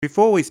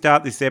Before we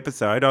start this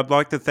episode, I'd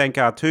like to thank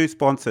our two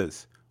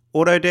sponsors,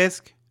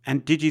 Autodesk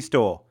and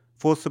Digistore,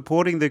 for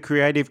supporting the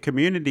creative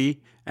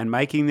community and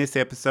making this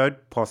episode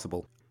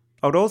possible.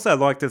 I would also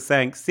like to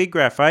thank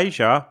SIGGRAPH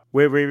Asia,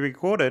 where we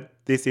recorded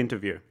this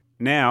interview.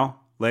 Now,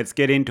 let's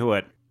get into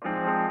it.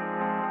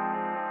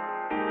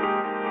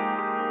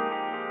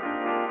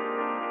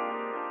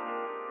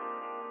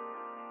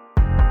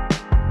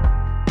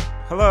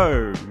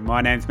 Hello, my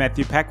name's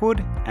Matthew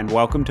Packwood, and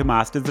welcome to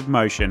Masters of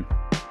Motion.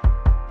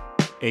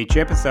 Each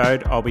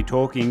episode, I'll be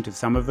talking to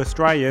some of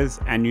Australia's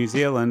and New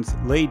Zealand's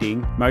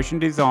leading motion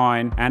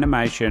design,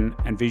 animation,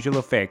 and visual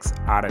effects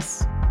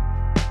artists.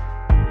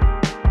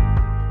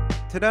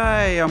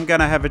 Today, I'm going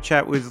to have a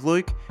chat with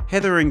Luke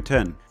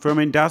Hetherington from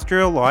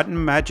Industrial Light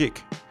and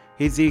Magic.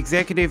 He's the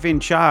executive in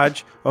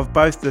charge of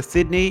both the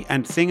Sydney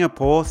and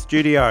Singapore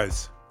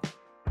studios.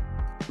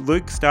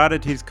 Luke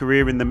started his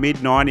career in the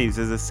mid-90s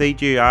as a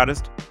CG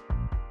artist,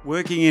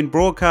 working in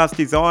broadcast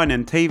design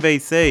and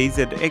TVCs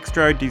at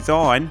Extro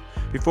Design,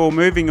 before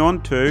moving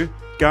on to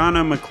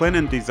Garner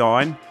McLennan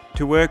Design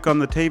to work on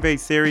the TV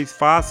series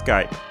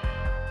Farscape.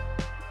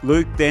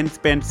 Luke then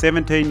spent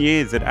 17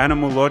 years at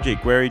Animal Logic,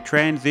 where he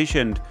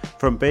transitioned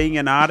from being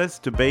an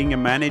artist to being a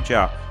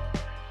manager,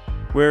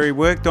 where he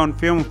worked on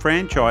film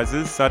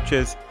franchises such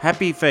as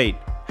Happy Feet,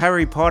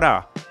 Harry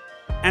Potter,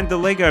 and the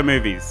Lego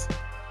movies.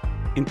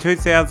 In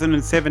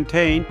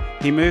 2017,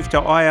 he moved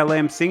to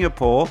ILM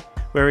Singapore,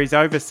 where he's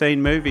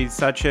overseen movies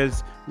such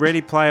as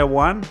Ready Player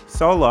One,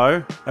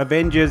 Solo,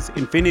 Avengers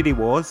Infinity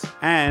Wars,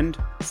 and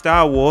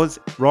Star Wars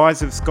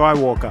Rise of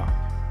Skywalker.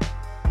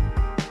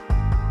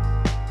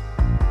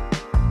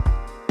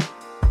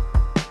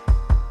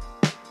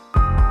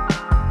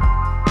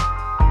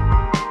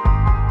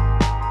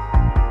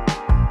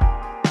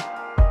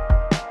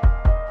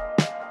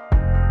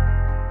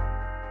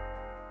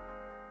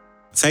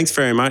 Thanks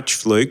very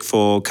much, Luke,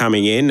 for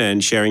coming in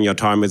and sharing your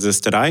time with us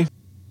today.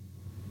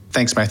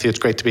 Thanks, Matthew. It's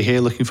great to be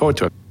here. Looking forward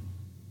to it.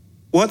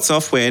 What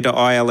software do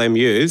ILM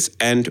use,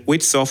 and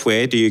which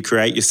software do you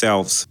create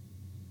yourselves?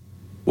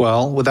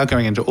 Well, without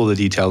going into all the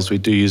details, we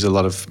do use a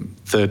lot of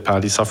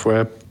third-party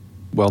software,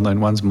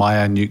 well-known ones,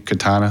 Maya, Nuke,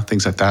 Katana,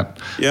 things like that.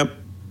 Yep.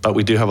 But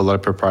we do have a lot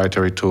of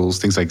proprietary tools,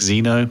 things like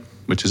Xeno,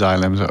 which is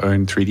ILM's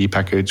own 3D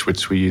package,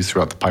 which we use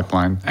throughout the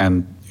pipeline.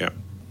 And Yep.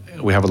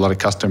 we have a lot of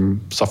custom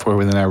software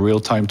within our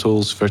real-time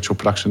tools, virtual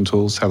production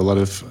tools, have a lot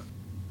of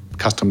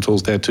custom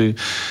tools there too.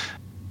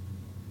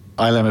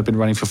 ILM have been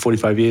running for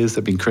 45 years.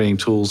 They've been creating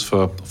tools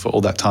for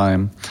all that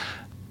time.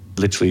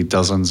 Literally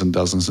dozens and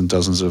dozens and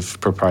dozens of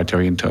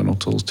proprietary internal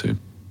tools too.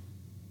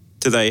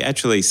 Do they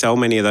actually sell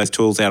many of those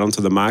tools out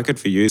onto the market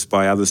for use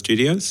by other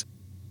studios?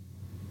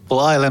 Well,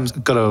 ILM's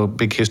got a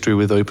big history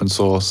with open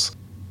source,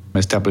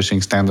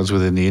 establishing standards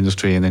within the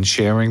industry and then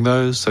sharing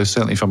those. So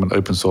certainly from an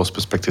open source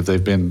perspective,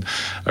 they've been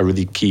a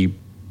really key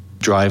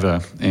driver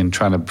in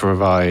trying to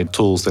provide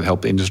tools that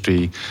help the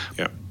industry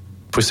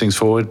push things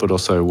forward, but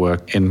also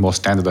work in more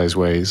standardized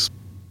ways.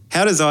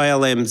 How does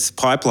ILM's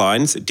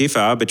pipelines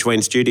differ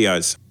between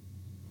studios?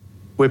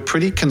 We're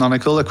pretty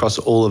canonical across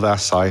all of our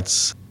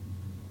sites.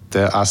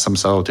 There are some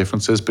subtle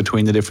differences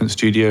between the different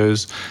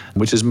studios,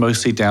 which is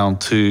mostly down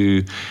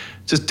to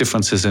just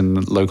differences in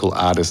local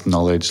artist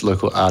knowledge,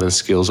 local artist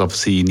skills.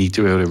 Obviously, you need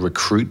to be able to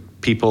recruit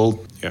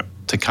people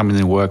to come in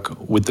and work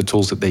with the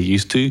tools that they're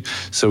used to.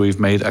 So we've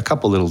made a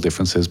couple little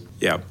differences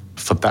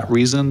for that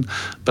reason,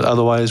 but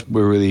otherwise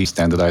we're really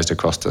standardized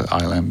across the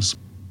ILMs.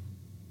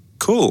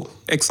 Cool.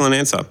 Excellent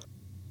answer.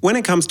 When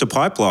it comes to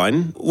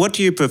pipeline, what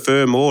do you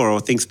prefer more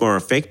or think's more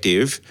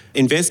effective,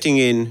 investing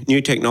in new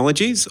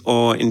technologies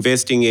or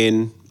investing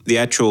in the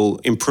actual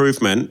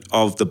improvement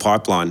of the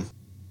pipeline?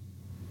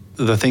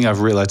 The thing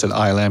I've realized at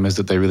ILM is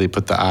that they really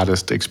put the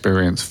artist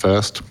experience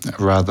first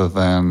rather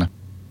than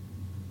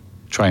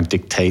try and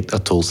dictate a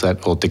tool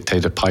set or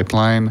dictate a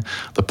pipeline.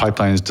 The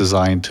pipeline is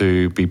designed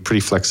to be pretty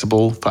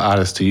flexible for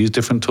artists to use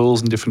different tools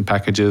and different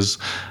packages.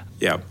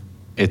 Yeah.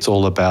 It's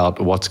all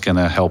about what's going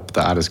to help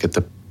the artist get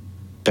the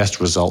best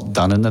result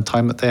done in the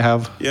time that they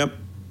have. Yep.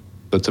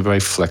 It's a very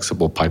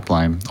flexible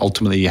pipeline.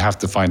 Ultimately, you have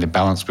to find a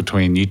balance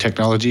between new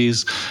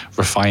technologies,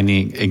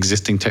 refining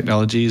existing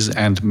technologies,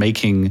 and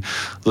making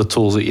the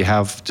tools that you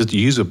have just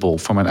usable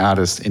from an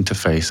artist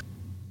interface.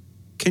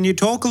 Can you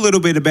talk a little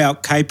bit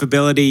about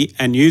capability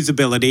and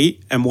usability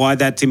and why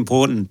that's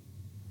important?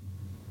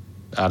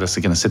 Artists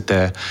are going to sit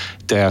there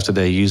day after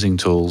day using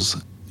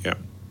tools. Yeah.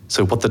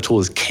 So what the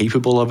tool is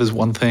capable of is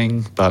one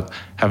thing, but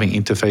having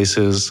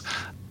interfaces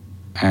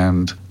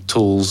and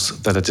tools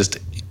that are just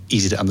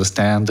easy to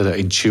understand, that are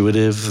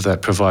intuitive,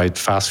 that provide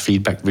fast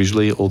feedback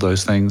visually, all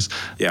those things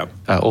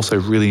are also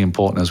really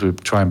important as we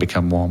try and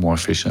become more and more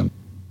efficient.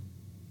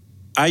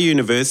 Are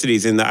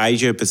universities in the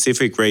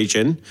Asia-Pacific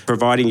region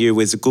providing you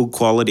with good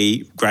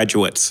quality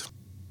graduates?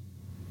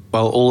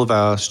 Well, all of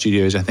our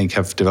studios, I think,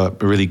 have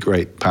developed really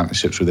great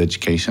partnerships with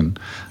education.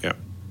 Yeah.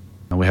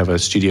 We have a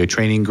studio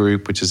training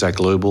group, which is our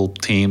global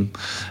team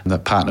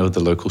that partner with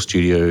the local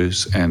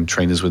studios and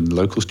trainers within the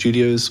local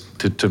studios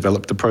to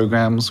develop the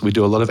programs. We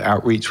do a lot of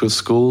outreach with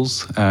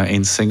schools.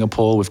 In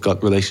Singapore, we've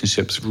got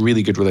relationships,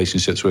 really good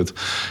relationships with,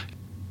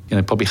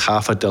 probably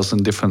half a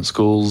dozen different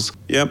schools.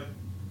 Yep.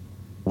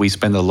 We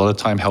spend a lot of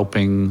time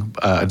helping,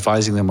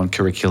 advising them on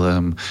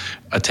curriculum,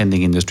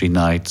 attending industry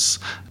nights,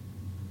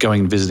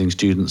 going and visiting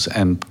students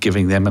and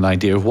giving them an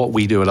idea of what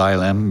we do at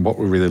ILM, what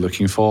we're really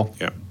looking for.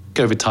 Yeah.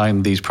 Over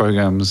time, these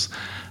programs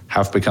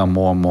have become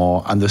more and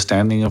more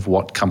understanding of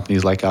what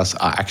companies like us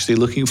are actually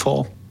looking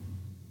for.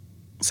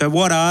 So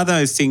what are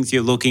those things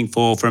you're looking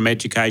for from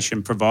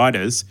education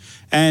providers,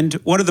 and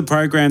what are the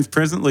programs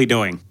presently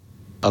doing?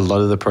 A lot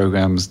of the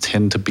programs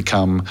tend to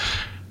become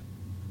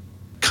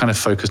kind of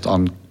focused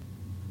on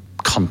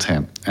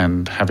content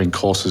and having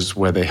courses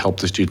where they help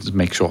the students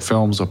make short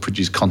films or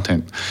produce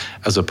content,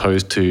 as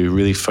opposed to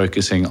really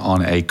focusing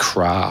on a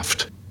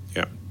craft.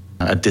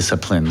 A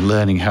discipline,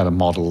 learning how to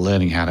model,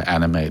 learning how to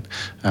animate,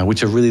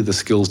 which are really the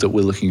skills that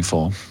we're looking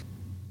for.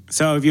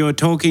 So if you were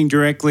talking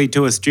directly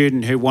to a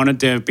student who wanted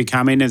to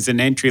become in as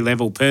an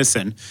entry-level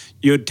person,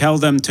 you'd tell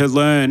them to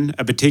learn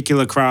a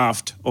particular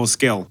craft or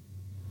skill.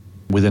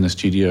 Within a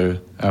studio,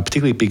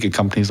 particularly bigger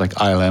companies like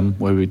ILM,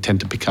 where we tend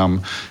to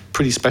become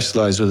pretty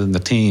specialized within the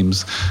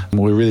teams,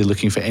 we're really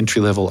looking for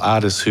entry-level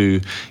artists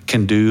who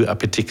can do a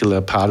particular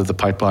part of the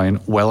pipeline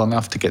well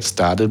enough to get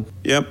started.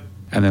 Yep.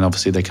 And then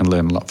obviously they can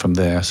learn a lot from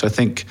there. So I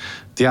think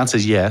the answer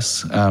is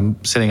yes.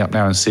 Setting up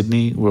now in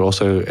Sydney, we're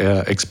also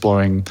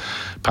exploring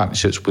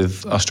partnerships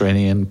with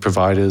Australian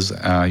providers,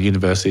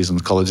 universities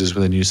and colleges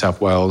within New South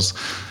Wales.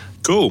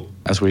 Cool.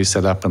 As we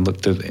set up and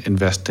look to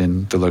invest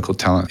in the local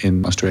talent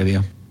in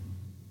Australia.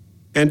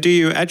 And do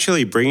you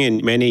actually bring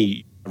in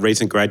many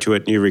recent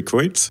graduate new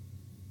recruits?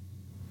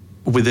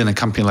 Within a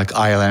company like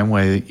ILM,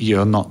 where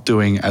you're not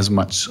doing as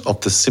much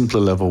of the simpler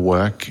level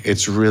work,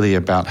 it's really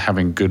about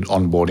having good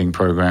onboarding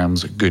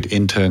programs, good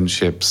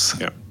internships,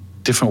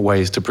 different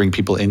ways to bring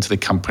people into the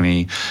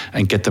company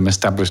and get them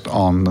established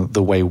on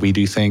the way we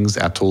do things,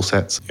 our tool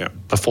sets,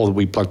 before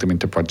we plug them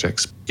into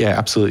projects. Yeah,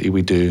 absolutely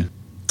we do.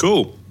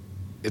 Cool.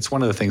 It's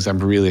one of the things I'm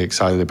really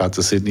excited about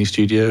the Sydney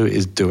studio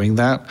is doing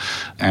that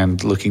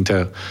and looking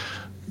to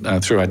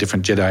through our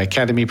different Jedi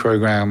Academy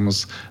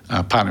programs,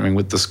 partnering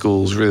with the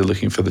schools, really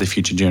looking for the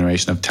future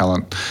generation of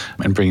talent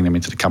and bringing them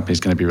into the company is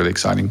going to be really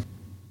exciting.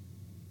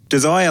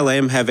 Does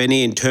ILM have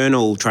any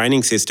internal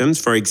training systems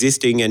for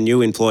existing and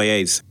new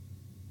employees?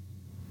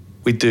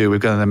 We do. We've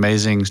got an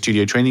amazing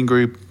studio training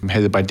group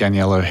headed by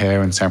Danielle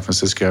O'Hare in San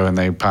Francisco, and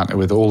they partner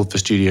with all of the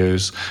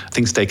studios.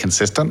 Things stay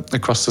consistent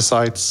across the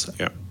sites.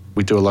 Yeah.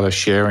 We do a lot of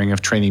sharing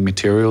of training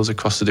materials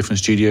across the different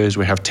studios.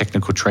 We have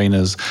technical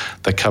trainers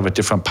that cover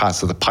different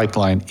parts of the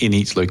pipeline in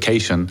each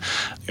location.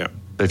 Yeah.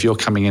 If you're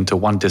coming into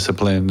one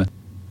discipline,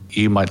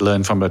 you might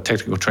learn from a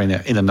technical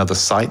trainer in another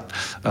site,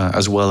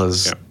 as well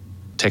as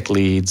tech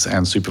leads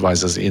and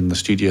supervisors in the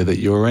studio that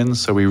you're in.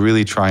 So we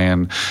really try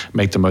and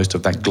make the most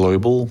of that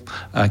global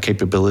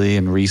capability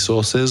and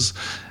resources.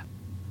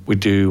 We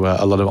do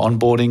a lot of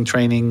onboarding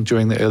training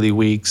during the early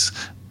weeks.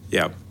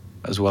 Yeah.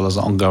 As well as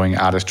ongoing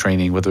artist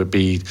training, whether it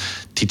be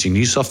teaching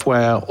new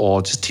software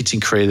or just teaching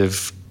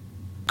creative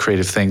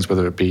things,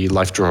 whether it be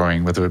life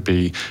drawing, whether it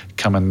be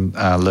come and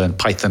learn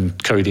Python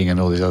coding and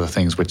all these other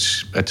things,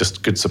 which are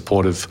just good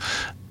supportive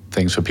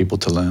things for people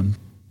to learn.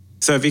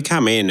 So if you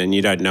come in and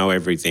you don't know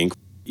everything,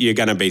 you're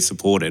going to be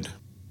supported.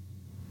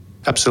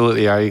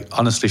 Absolutely. I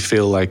honestly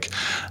feel like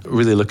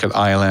really look at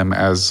ILM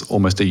as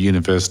almost a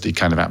university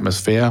kind of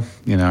atmosphere.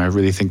 I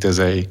really think there's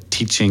a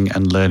teaching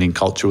and learning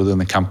culture within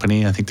the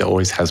company. I think there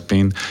always has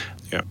been.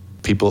 Yeah.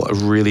 People are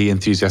really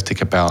enthusiastic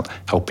about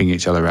helping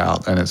each other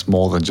out. And it's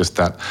more than just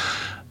that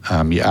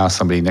you ask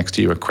somebody next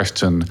to you a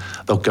question,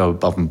 they'll go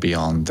above and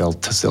beyond. They'll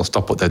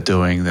stop what they're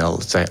doing.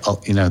 They'll say,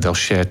 they'll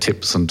share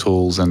tips and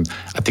tools. And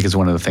I think it's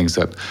one of the things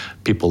that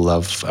people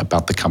love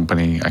about the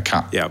company.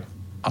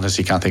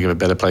 Honestly, can't think of a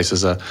better place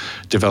as a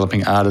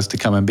developing artist to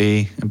come and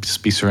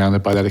just be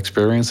surrounded by that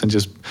experience and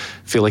just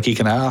feel like you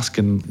can ask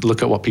and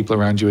look at what people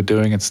around you are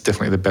doing. It's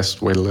definitely the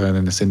best way to learn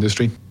in this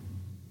industry.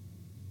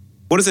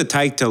 What does it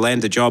take to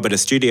land a job at a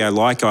studio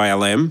like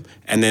ILM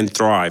and then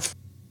thrive?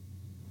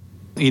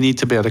 You need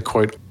to be able to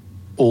quote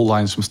all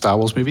lines from Star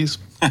Wars movies.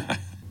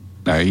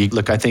 No, I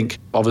think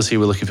obviously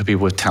we're looking for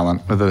people with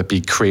talent, whether it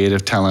be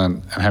creative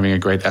talent and having a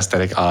great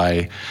aesthetic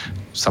eye,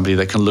 somebody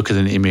that can look at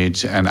an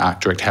image and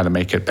art direct how to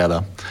make it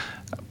better.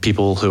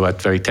 People who are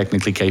very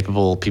technically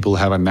capable, people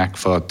who have a knack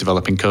for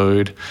developing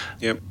code,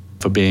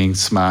 for being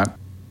smart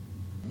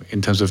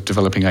in terms of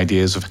developing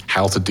ideas of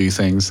how to do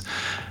things.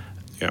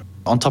 Yeah.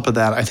 On top of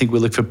that, I think we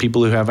look for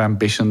people who have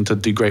ambition to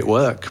do great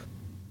work.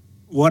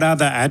 What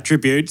other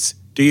attributes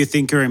do you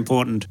think are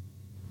important?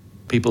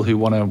 People who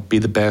want to be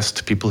the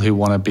best, people who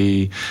want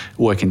to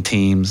work in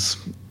teams,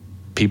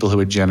 people who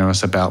are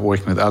generous about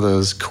working with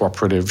others,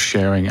 cooperative,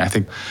 sharing. I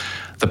think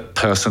the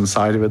person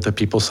side of it, the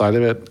people side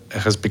of it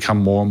has become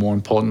more and more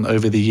important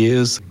over the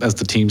years as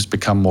the teams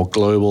become more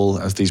global,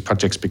 as these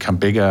projects become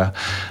bigger.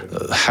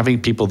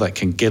 Having people that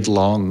can get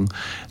along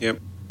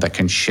that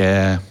can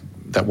share,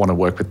 that want to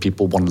work with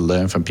people, want to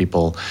learn from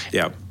people.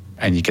 Yeah.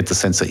 And you get the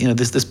sense that,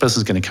 this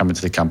person's going to come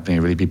into the company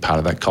and really be part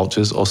of that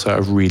culture is also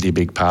a really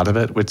big part of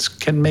it, which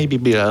can maybe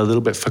be a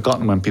little bit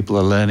forgotten when people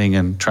are learning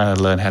and trying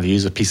to learn how to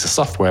use a piece of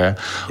software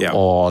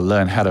or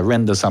learn how to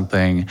render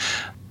something.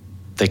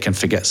 They can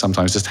forget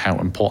sometimes just how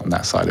important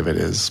that side of it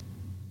is.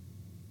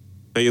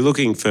 So you're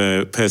looking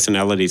for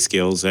personality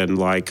skills and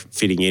like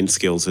fitting in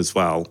skills as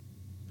well.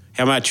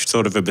 How much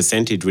sort of a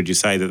percentage would you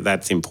say that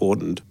that's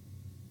important?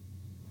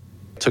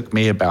 It took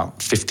me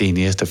about 15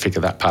 years to figure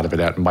that part of it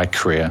out in my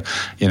career.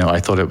 I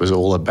thought it was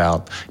all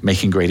about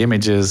making great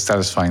images,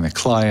 satisfying the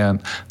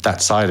client,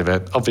 that side of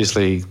it.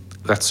 Obviously,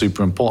 that's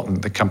super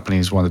important. The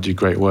companies want to do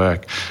great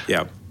work.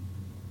 Yeah.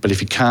 But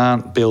if you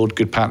can't build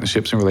good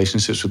partnerships and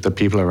relationships with the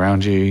people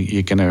around you,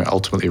 you're going to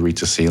ultimately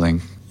reach a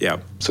ceiling. Yeah.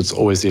 So it's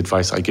always the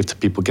advice I give to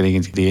people getting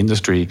into the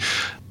industry.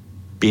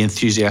 Be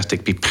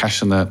enthusiastic, be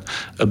passionate,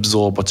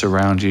 absorb what's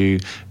around you,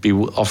 be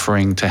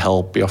offering to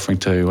help, be offering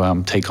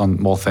to take on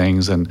more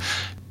things, and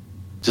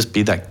just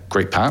be that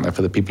great partner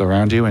for the people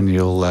around you, and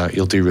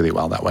you'll do really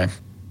well that way.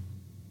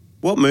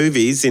 What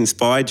movies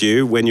inspired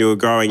you when you were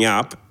growing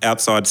up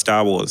outside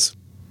Star Wars?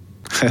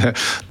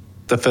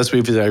 The first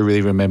movies I really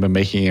remember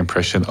making an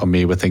impression on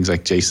me were things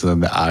like Jason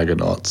and the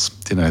Argonauts,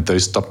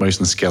 those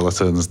stop-motion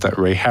skeletons, that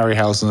Ray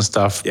Harryhausen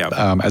stuff. Yep.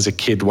 As a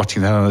kid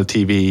watching that on the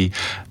TV,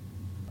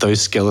 those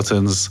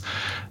skeletons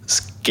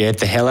scared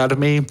the hell out of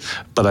me,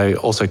 but I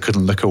also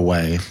couldn't look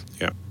away.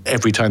 Yeah.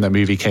 Every time that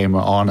movie came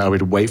on, I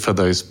would wait for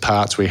those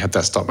parts where you had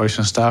that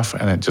stop-motion stuff,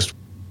 and it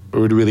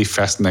would really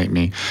fascinate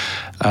me.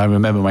 I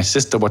remember my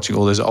sister watching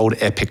all those old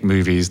epic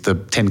movies, the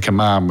Ten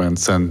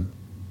Commandments and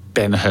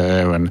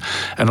Ben-Hur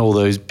and all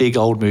those big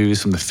old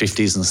movies from the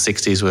 50s and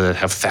 60s where they'd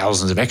have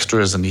thousands of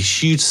extras and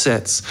these huge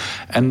sets,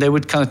 and they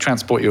would kind of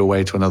transport you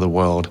away to another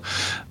world.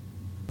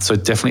 So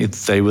definitely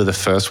they were the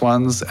first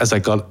ones. As I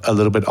got a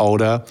little bit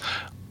older,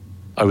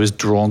 I was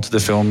drawn to the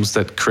films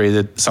that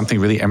created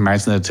something really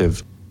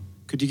imaginative.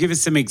 Could you give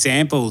us some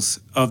examples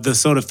of the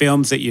sort of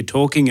films that you're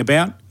talking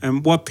about?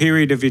 And what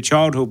period of your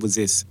childhood was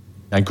this?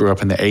 I grew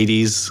up in the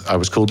 80s. I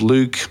was called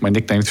Luke. My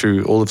nickname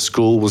through all of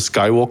school was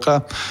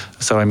Skywalker.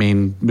 So,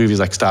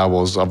 movies like Star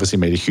Wars obviously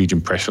made a huge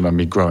impression on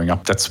me growing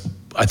up. That's,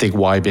 I think,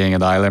 why being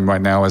at ILM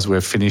right now as we're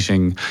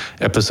finishing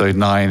episode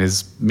 9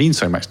 means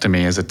so much to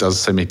me, as it does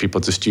so many people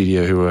at the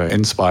studio who are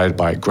inspired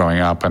by it growing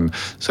up, and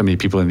so many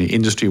people in the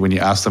industry when you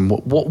ask them,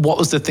 what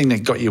was the thing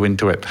that got you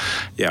into it?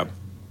 Yeah.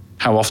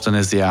 How often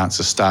is the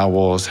answer Star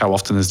Wars? How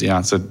often is the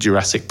answer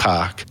Jurassic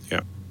Park? Yeah.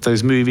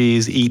 Those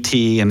movies,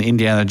 E.T. and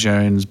Indiana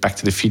Jones, Back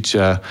to the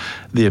Future,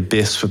 The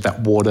Abyss with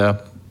that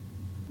water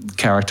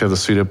character, the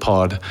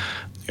pseudopod.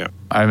 Yeah.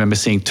 I remember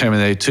seeing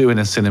Terminator 2 in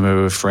a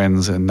cinema with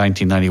friends in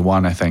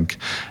 1991, I think,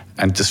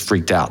 and just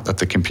freaked out at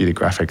the computer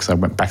graphics. I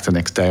went back the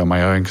next day on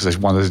my own because I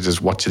wanted to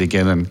just watch it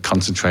again and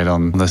concentrate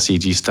on the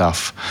CG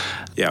stuff.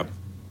 Yeah.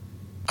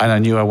 And I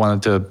knew I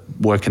wanted to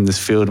work in this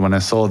field when I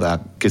saw that.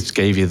 It just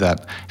gave you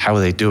that, how are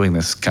they doing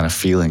this kind of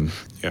feeling.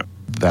 Yeah.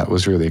 That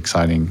was really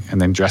exciting. And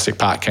then Jurassic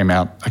Park came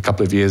out a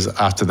couple of years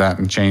after that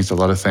and changed a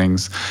lot of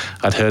things.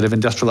 I'd heard of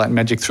Industrial Light and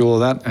Magic through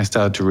all of that. I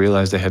started to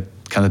realize they had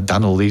kind of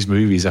done all these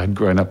movies I had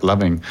grown up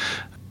loving.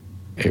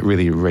 It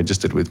really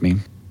registered with me.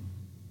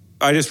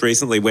 I just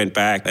recently went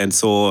back and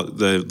saw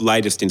the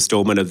latest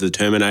installment of the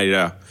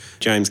Terminator.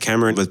 James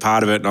Cameron was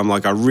part of it, and I'm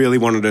like, I really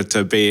wanted it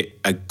to be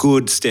a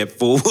good step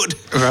forward.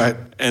 Right.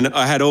 And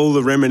I had all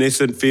the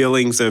reminiscent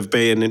feelings of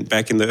being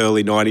back in the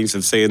early 90s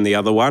of seeing the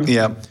other one.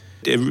 Yeah.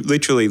 It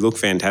literally looked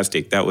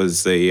fantastic. That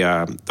was the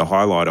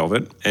highlight of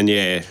it. And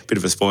yeah, bit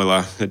of a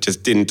spoiler, it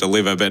just didn't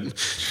deliver, but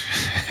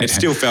it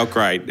still felt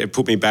great. It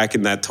put me back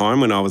in that time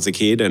when I was a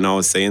kid and I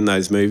was seeing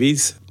those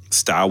movies,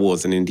 Star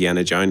Wars and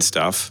Indiana Jones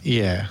stuff.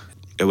 Yeah.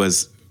 It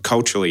was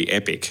culturally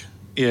epic.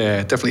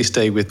 Yeah, definitely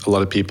stayed with a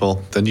lot of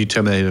people. The new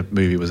Terminator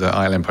movie was an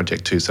ILM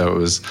project too, so it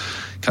was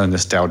kind of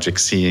nostalgic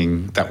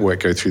seeing that work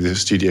go through the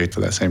studio for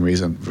that same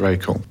reason. Very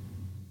cool.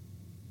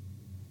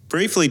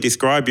 Briefly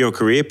describe your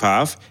career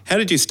path. How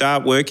did you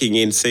start working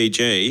in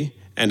CG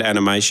and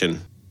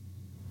animation?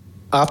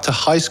 After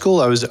high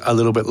school, I was a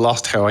little bit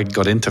lost how I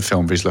got into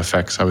film visual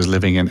effects. I was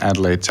living in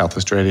Adelaide, South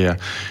Australia,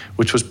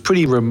 which was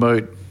pretty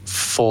remote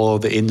for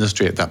the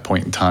industry at that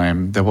point in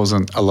time. There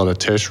wasn't a lot of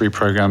tertiary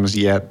programs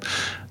yet.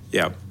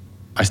 Yeah.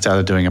 I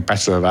started doing a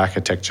Bachelor of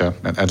Architecture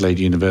at Adelaide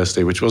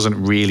University, which wasn't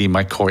really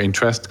my core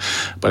interest,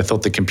 but I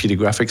thought the computer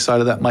graphics side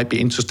of that might be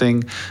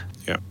interesting.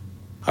 Yeah.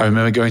 I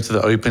remember going to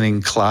the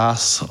opening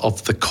class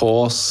of the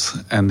course,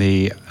 and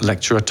the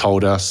lecturer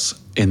told us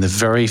in the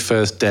very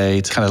first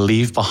day to kind of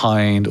leave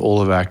behind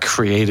all of our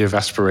creative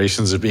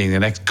aspirations of being the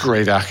next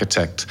great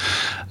architect,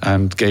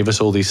 and gave us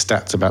all these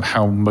stats about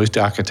how most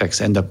architects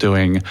end up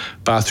doing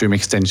bathroom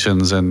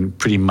extensions and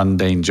pretty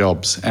mundane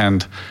jobs.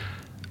 And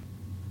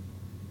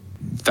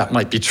that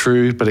might be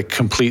true, but it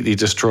completely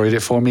destroyed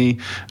it for me.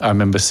 I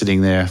remember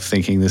sitting there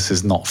thinking, this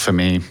is not for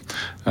me.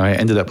 I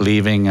ended up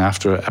leaving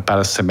after about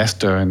a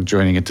semester and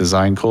joining a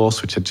design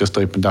course, which had just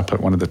opened up at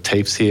one of the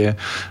tapes here.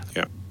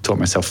 Yeah. taught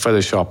myself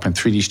Photoshop and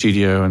 3D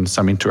Studio and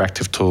some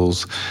interactive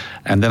tools.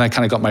 And then I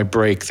kind of got my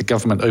break. The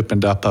government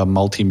opened up a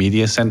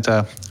multimedia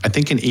center, I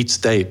think in each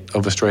state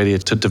of Australia,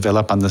 to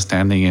develop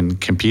understanding in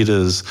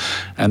computers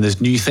and this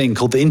new thing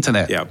called the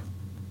internet. Yeah.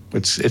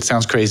 Which it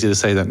sounds crazy to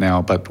say that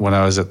now, but when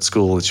I was at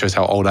school, it shows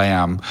how old I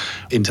am.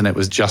 Internet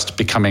was just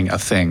becoming a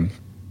thing.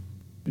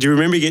 Do you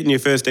remember getting your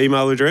first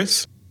email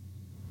address?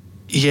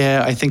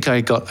 Yeah, I think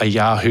I got a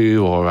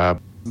Yahoo or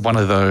one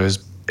of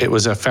those. It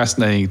was a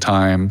fascinating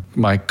time.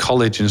 My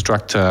college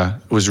instructor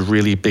was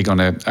really big on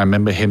it. I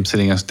remember him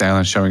sitting us down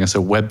and showing us a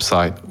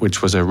website,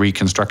 which was a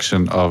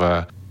reconstruction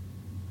of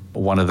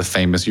one of the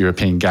famous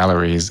European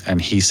galleries. And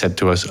he said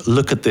to us,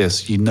 look at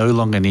this. You no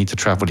longer need to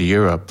travel to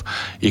Europe.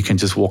 You can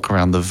just walk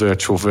around the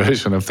virtual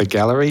version of the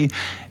gallery.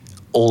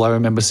 All I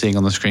remember seeing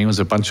on the screen was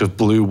a bunch of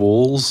blue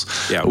walls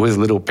with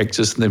little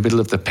pictures in the middle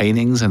of the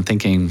paintings and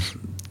thinking,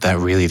 that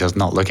really does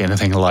not look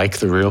anything like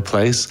the real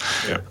place.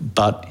 Yeah.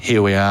 But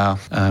here we are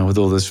with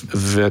all this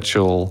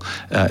virtual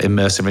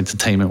immersive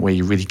entertainment where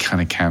you really kind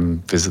of can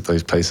visit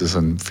those places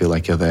and feel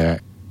like you're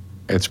there.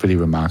 It's pretty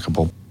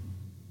remarkable.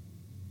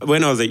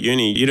 When I was at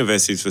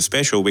universities were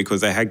special because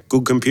they had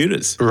good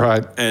computers.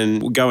 Right.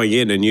 And going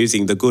in and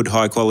using the good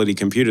high-quality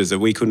computers that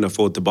we couldn't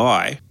afford to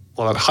buy.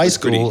 Well, at high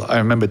school, I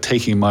remember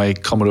taking my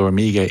Commodore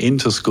Amiga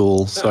into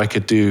school so I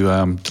could do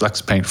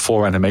Deluxe Paint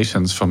 4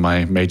 animations for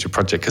my major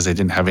project because they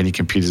didn't have any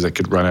computers that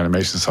could run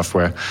animation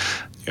software.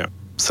 Yeah.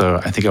 So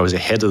I think I was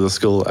ahead of the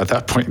school at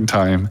that point in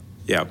time.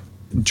 Yeah.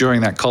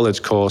 During that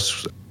college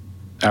course,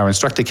 our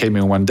instructor came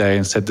in one day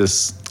and said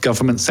this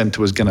government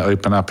center was going to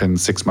open up in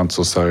 6 months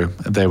or so.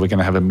 They were going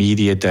to have a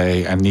media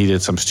day and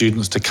needed some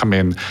students to come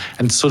in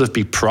and sort of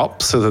be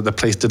props so that the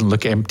place didn't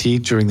look empty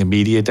during the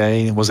media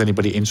day. Was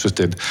anybody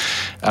interested?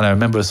 And I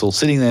remember us all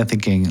sitting there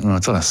thinking, oh,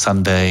 it's on a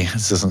Sunday.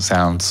 This doesn't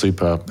sound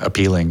super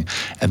appealing.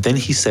 And then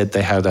he said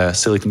they had a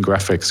Silicon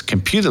Graphics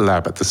computer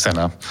lab at the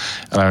center.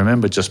 And I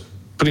remember just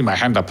putting my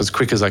hand up as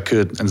quick as I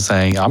could and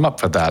saying, I'm up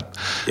for that.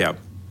 Yeah.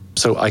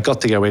 So I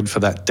got to go in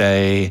for that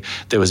day.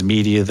 There was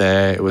media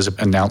there. It was an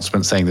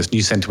announcement saying this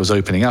new center was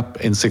opening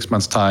up in 6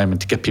 months' time and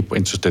to get people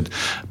interested.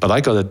 But I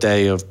got a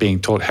day of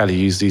being taught how to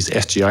use these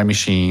SGI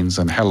machines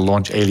and how to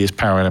launch Alias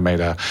Power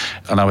Animator.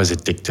 And I was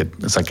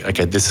addicted. It's like,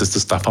 okay, this is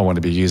the stuff I want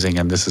to be using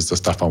and this is the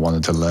stuff I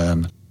wanted to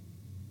learn.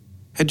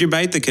 Had you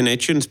made the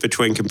connections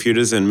between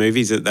computers and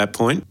movies at that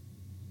point?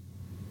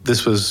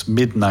 This was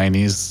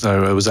mid-90s,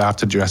 so it was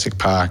after Jurassic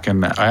Park,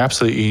 and I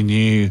absolutely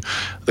knew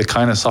the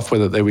kind of software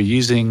that they were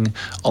using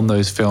on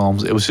those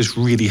films. It was just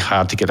really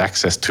hard to get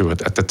access to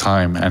it at the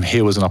time, and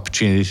here was an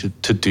opportunity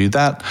to do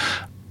that.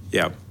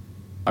 Yeah.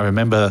 I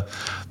remember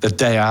the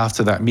day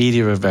after that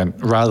media event,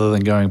 rather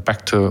than going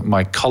back to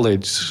my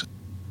college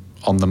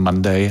on the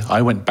Monday,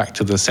 I went back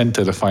to the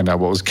center to find out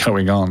what was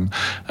going on.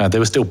 They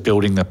were still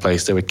building the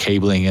place. They were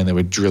cabling and they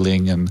were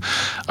drilling. And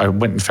I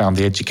went and found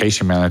the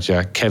education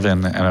manager,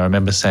 Kevin, and I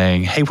remember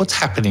saying, hey, what's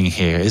happening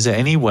here? Is there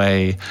any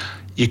way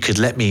you could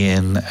let me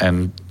in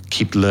and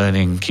keep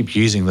learning, keep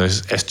using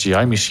those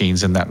SGI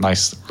machines in that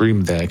nice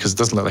room there? Because it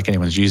doesn't look like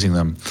anyone's using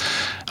them.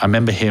 I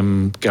remember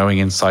him going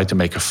inside to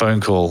make a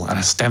phone call, and I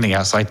was standing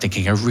outside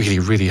thinking, I really,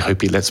 really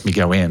hope he lets me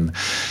go in.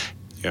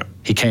 Yeah.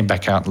 He came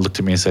back out and looked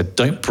at me and said,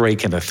 don't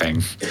break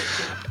anything.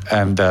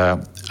 And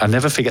I'll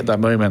never forget that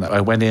moment. I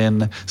went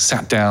in,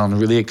 sat down,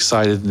 really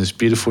excited in this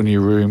beautiful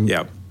new room.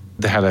 Yeah.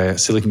 They had a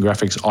Silicon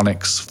Graphics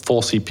Onyx,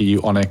 4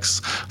 CPU Onyx,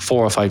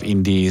 4 or 5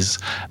 indies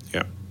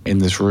in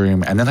this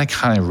room. And then I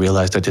kind of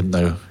realized I didn't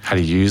know how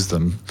to use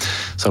them.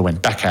 So I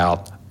went back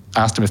out,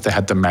 asked them if they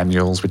had the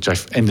manuals, which I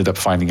ended up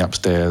finding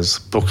upstairs,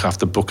 book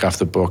after book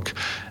after book,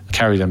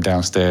 carried them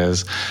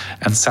downstairs,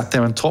 and sat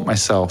there and taught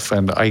myself.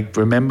 And I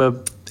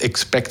remember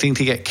expecting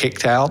to get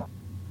kicked out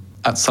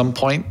at some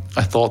point.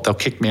 I thought they'll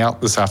kick me out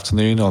this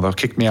afternoon or they'll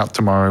kick me out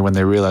tomorrow when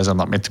they realize I'm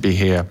not meant to be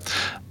here.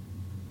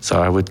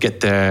 So I would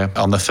get there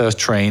on the first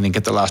train and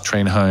get the last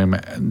train home.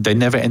 They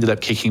never ended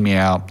up kicking me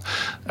out.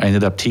 I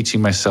ended up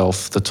teaching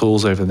myself the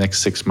tools over the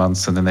next 6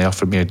 months, and then they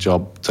offered me a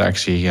job to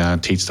actually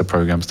teach the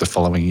programs the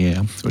following year,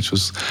 which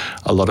was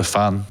a lot of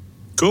fun.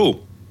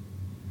 Cool.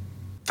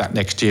 That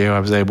next year,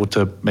 I was able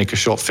to make a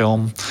short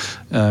film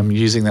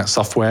using that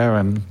software,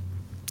 and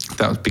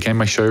that became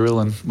my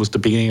showreel and was the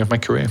beginning of my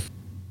career.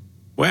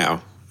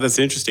 Wow, that's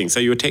interesting. So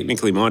you were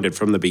technically minded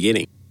from the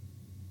beginning.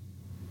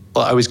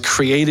 Well, I was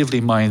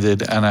creatively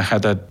minded, and I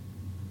had a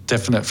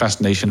definite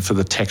fascination for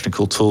the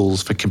technical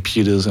tools, for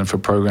computers and for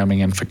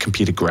programming and for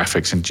computer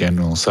graphics in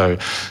general. So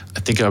I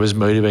think I was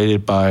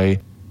motivated by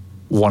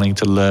wanting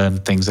to learn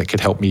things that could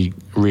help me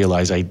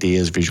realize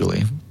ideas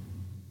visually.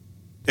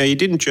 Now, you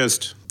didn't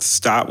just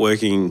start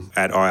working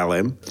at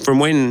ILM. From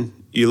when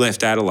you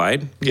left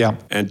Adelaide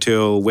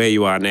until where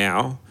you are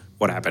now,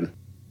 what happened?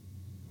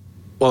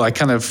 Well, I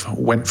kind of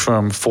went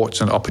from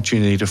fortunate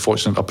opportunity to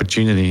fortunate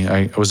opportunity.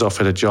 I was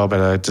offered a job at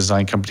a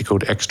design company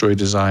called Extro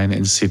Design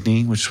in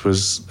Sydney, which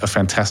was a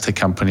fantastic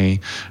company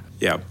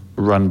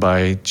run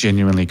by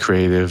genuinely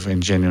creative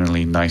and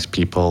genuinely nice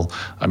people.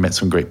 I met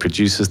some great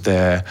producers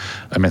there.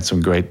 I met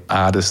some great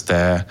artists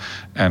there.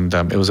 And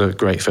it was a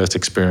great first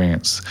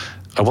experience.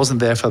 I wasn't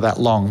there for that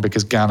long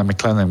because Garner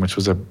McLennan, which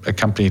was a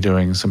company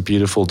doing some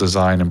beautiful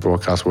design and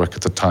broadcast work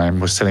at the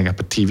time, was setting up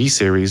a TV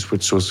series,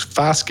 which was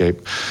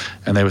Farscape,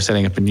 and they were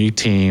setting up a new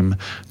team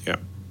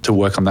to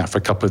work on that for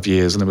a couple of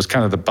years. And it was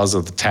kind of the buzz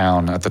of the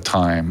town at the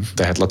time.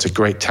 They had lots of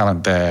great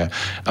talent there,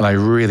 and I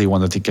really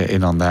wanted to get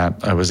in on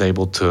that. I was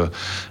able to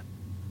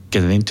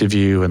get an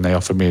interview, and they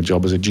offered me a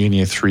job as a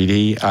junior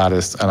 3D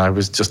artist, and I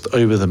was just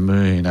over the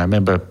moon. I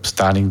remember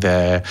starting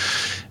there.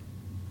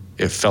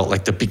 It felt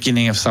like the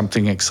beginning of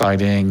something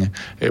exciting.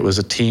 It was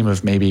a team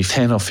of maybe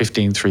 10 or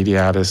 15 3D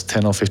artists,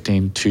 10 or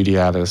 15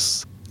 2D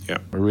artists, a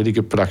really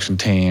good production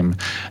team,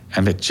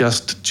 and it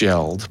just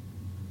gelled.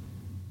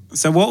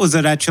 So what was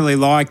it actually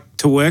like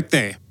to work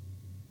there?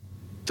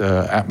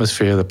 The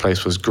atmosphere of the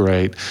place was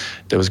great.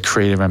 There was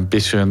creative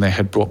ambition. They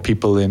had brought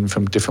people in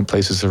from different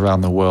places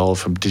around the world,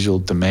 from Digital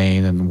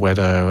Domain and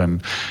Wedo,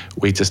 and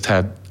it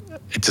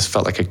just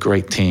felt like a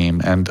great team.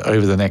 And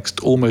over the next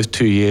almost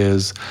 2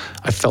 years,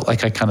 I felt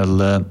like I kind of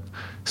learned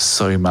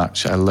so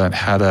much. I learned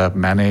how to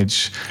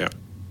manage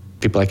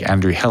people like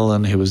Andrew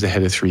Hellen, who was the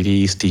head of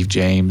 3D, Steve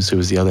James, who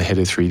was the other head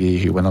of 3D,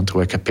 who went on to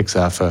work at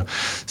Pixar for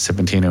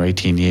 17 or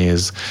 18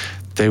 years.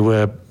 They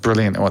were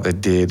brilliant at what they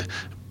did,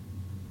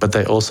 but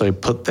they also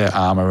put their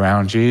arm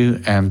around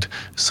you and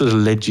sort of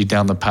led you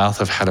down the path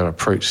of how to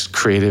approach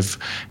creative,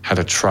 how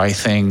to try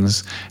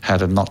things, how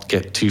to not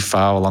get too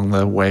far along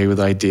the way with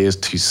ideas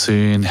too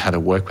soon, how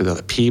to work with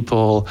other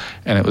people.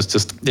 And it was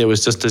just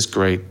this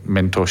great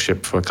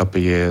mentorship for a couple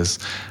of years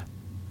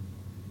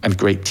and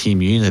great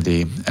team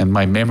unity. And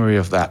my memory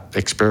of that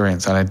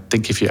experience, and I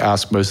think if you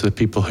ask most of the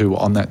people who were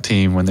on that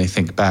team when they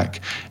think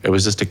back, it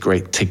was just a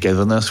great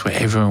togetherness where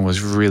everyone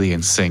was really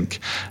in sync.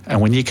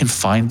 And when you can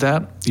find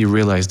that, you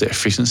realize the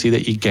efficiency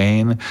that you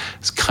gain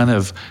is kind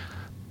of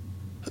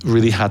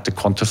really hard to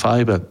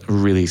quantify, but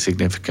really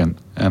significant.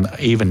 And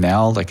even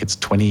now, like it's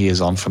 20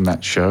 years on from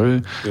that show,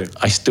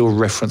 I still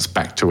reference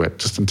back to it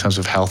just in terms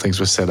of how things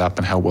were set up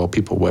and how well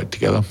people worked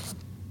together.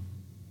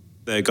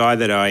 The guy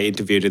that I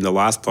interviewed in the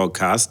last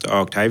podcast,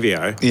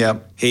 Octavio,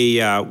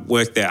 he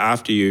worked there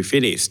after you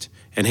finished,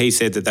 and he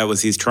said that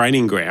was his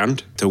training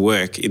ground to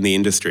work in the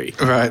industry.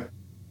 Right.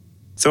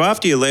 So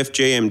after you left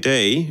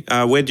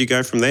GMD, where did you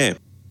go from there?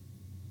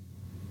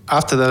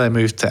 After that, I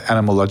moved to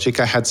Animal Logic.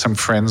 I had some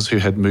friends who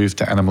had moved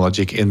to Animal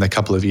Logic in the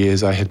couple of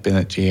years I had been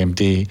at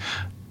GMD.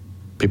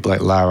 People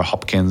like Lara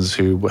Hopkins,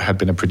 who had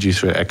been a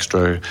producer at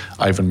Extro,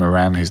 Ivan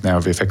Moran, who's now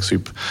VFX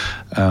Soup,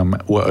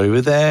 were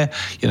over there.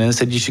 They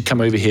said, you should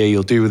come over here,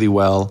 you'll do really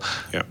well.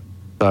 Yeah.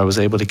 So I was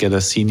able to get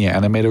a senior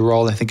animator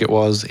role, I think it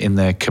was, in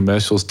their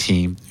commercials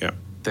team. Yeah.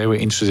 They were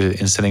interested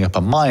in setting up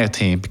a Maya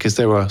team because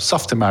they were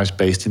Softimage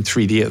based in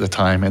 3D at the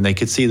time, and they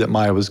could see that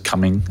Maya was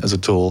coming as a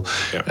tool,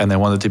 and they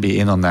wanted to be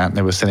in on that, and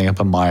they were setting up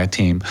a Maya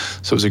team.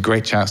 So it was a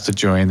great chance to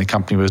join. The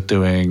company was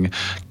doing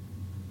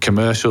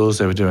commercials,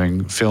 they were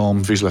doing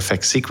film, visual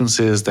effects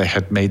sequences. They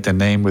had made their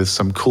name with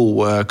some cool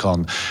work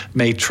on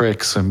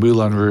Matrix and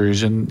Moulin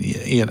Rouge, and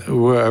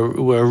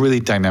were a really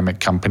dynamic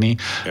company.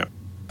 Yeah.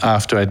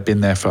 After I'd been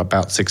there for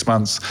about 6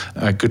 months,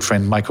 a good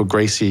friend, Michael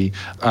Gracie,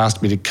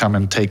 asked me to come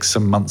and take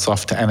some months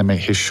off to animate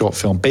his short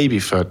film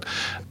Babyfoot,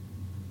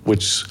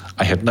 which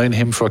I had known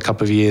him for a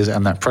couple of years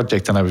and that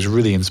project, and I was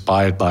really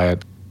inspired by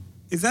it.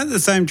 Is that the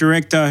same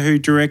director who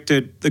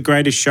directed The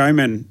Greatest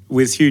Showman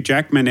with Hugh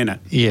Jackman in it?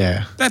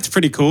 Yeah. That's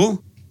pretty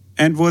cool.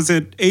 And was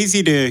it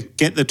easy to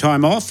get the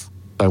time off?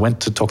 I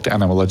went to talk to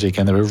Animal Logic,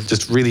 and they were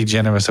just really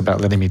generous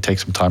about letting me take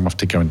some time off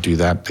to go and do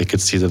that. They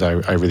could see that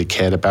I really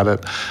cared about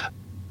it.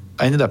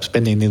 I ended up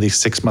spending nearly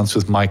 6 months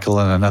with Michael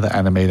and another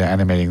animator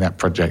animating that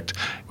project,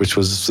 which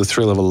was the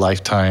thrill of a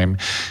lifetime.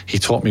 He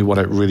taught me what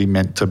it really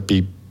meant to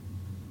be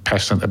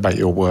passionate about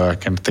your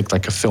work and think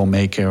like a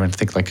filmmaker and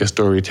think like a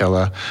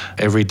storyteller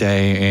every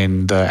day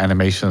in the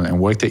animation and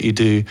work that you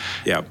do.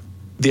 Yeah.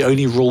 The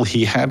only rule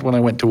he had when I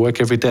went to work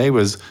every day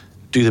was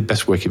do the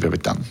best work you've ever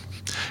done,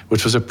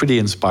 which was a pretty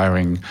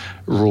inspiring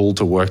rule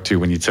to work to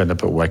when you turn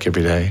up at work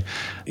every day.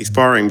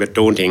 Inspiring but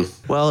daunting.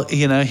 Well,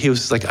 he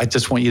was like, I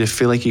just want you to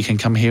feel like you can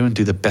come here and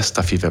do the best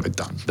stuff you've ever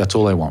done. That's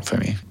all I want for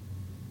me.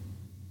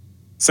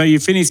 So you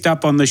finished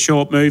up on the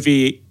short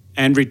movie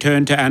and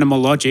returned to Animal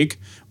Logic.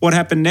 What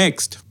happened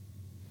next?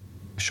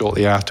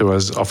 Shortly after, I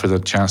was offered a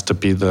chance to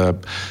be the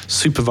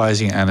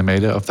supervising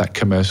animator of that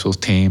commercials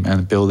team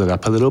and build it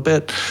up a little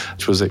bit,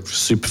 which was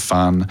super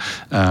fun.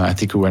 I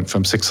think we went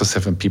from 6 or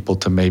 7 people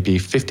to maybe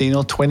 15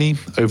 or 20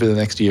 over the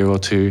next year or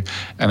two.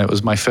 And it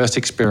was my first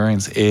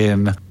experience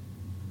in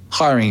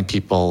hiring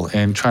people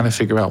and trying to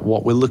figure out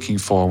what we're looking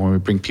for when we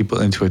bring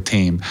people into a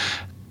team.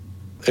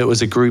 It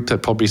was a group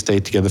that probably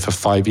stayed together for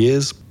 5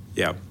 years.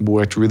 Yeah.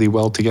 Worked really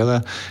well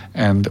together.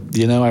 And,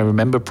 I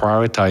remember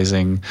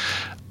prioritizing,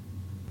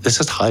 let's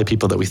just hire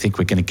people that we think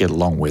we're going to get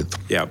along with.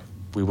 Yeah.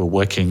 We were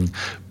working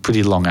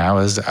pretty long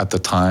hours at the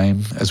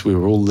time as we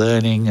were all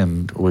learning,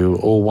 and we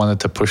all wanted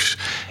to push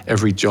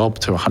every job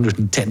to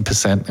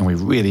 110%, and we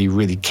really,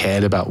 really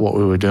cared about what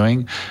we were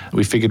doing.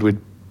 We figured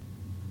we'd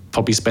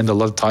probably spend a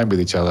lot of time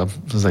with each other.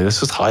 I was like, let's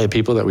just hire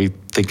people that we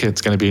think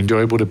it's going to be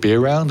enjoyable to be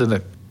around, and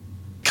it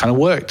kind of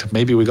worked.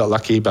 Maybe we got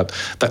lucky, but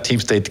that team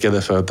stayed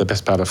together for the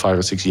best part of 5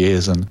 or 6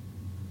 years, and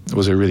it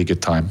was a really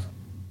good time.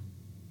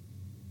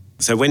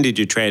 So when did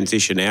you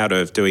transition out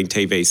of doing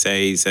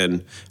TVCs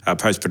and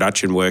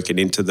post-production work and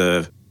into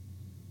the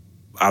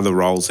other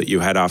roles that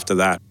you had after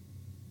that?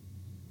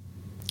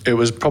 It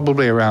was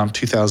probably around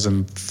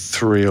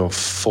 2003 or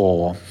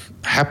 4.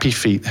 Happy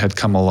Feet had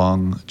come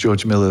along,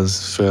 George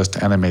Miller's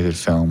first animated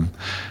film,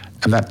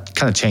 and that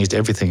kind of changed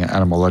everything at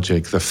Animal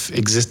Logic. The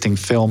existing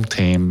film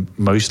team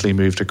mostly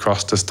moved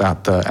across to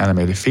start the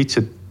animated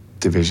feature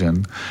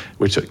division,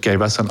 which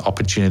gave us an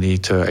opportunity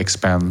to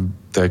expand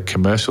the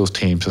commercials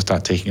team to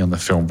start taking on the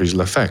film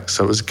visual effects.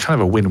 So it was kind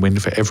of a win-win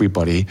for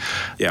everybody.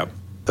 Yeah.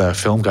 The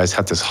film guys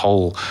had this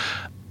whole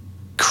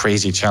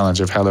crazy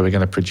challenge of how they were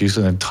going to produce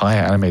an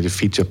entire animated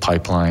feature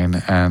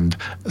pipeline and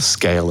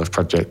scale of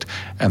project,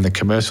 and the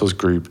commercials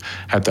group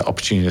had the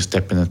opportunity to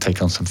step in and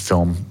take on some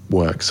film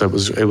work. So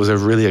it was a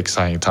really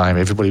exciting time.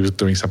 Everybody was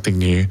doing something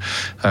new.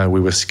 We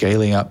were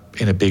scaling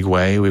up in a big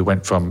way. We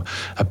went from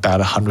about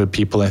 100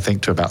 people, I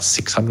think, to about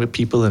 600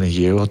 people in a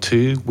year or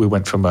two. We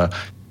went from a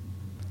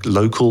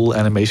local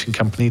animation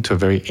company to a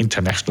very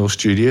international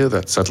studio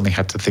that suddenly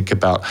had to think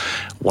about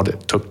what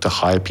it took to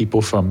hire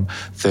people from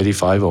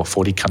 35 or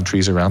 40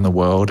 countries around the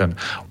world, and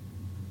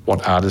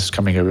what artists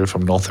coming over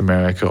from North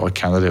America or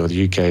Canada or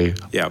the UK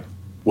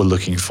were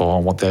looking for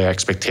and what their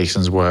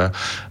expectations were.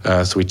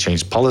 So we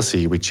changed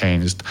policy, we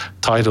changed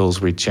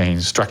titles, we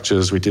changed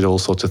structures, we did all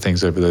sorts of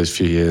things over those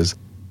few years.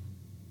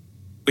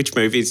 Which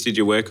movies did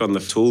you work on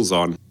the tools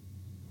on?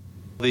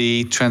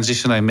 The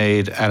transition I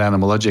made at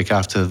Animal Logic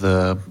after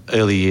the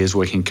early years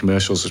working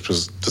commercials, which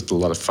was just a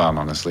lot of fun,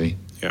 honestly.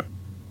 Yeah.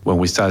 When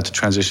we started to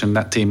transition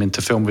that team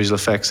into film visual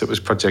effects, it was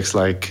projects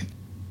like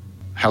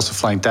House of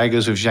Flying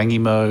Daggers with Zhang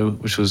Yimou,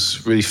 which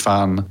was a really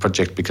fun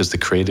project because the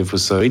creative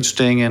was so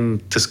interesting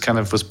and just kind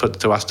of was put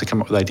to us to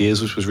come up with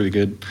ideas, which was really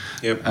good.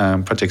 Yep.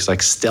 Projects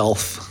like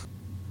Stealth,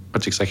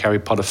 projects like Harry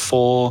Potter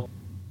 4.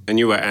 And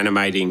you were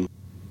animating.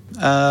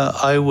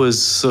 I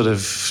was sort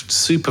of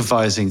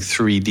supervising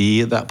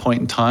 3D at that point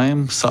in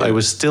time. So I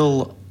was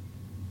still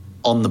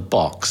on the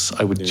box.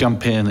 I would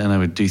jump in and I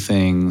would do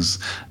things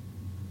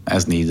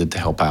as needed to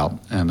help out.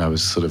 And I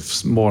was sort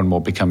of more and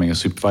more becoming a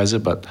supervisor,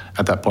 but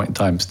at that point in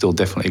time, still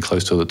definitely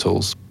close to the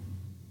tools.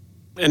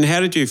 And how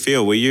did you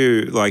feel? Were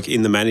you like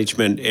in the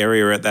management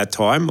area at that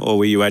time, or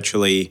were you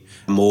actually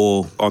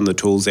more on the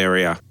tools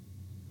area?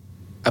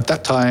 At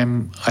that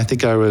time, I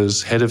think I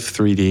was head of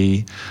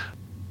 3D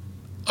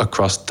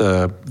across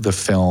the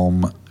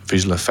film,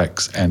 visual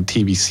effects and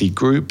TVC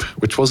group,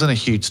 which wasn't a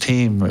huge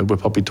team. We're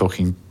probably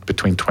talking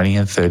between 20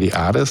 and 30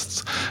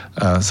 artists.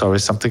 So I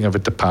was something of a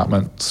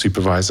department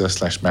supervisor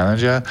 /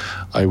 manager.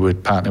 I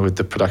would partner with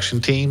the production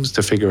teams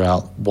to figure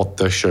out what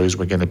the shows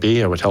were going to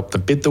be. I would help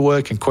them bid the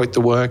work and quote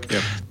the work.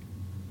 Yep.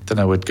 Then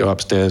I would go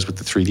upstairs with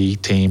the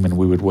 3D team and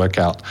we would work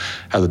out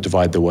how to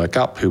divide the work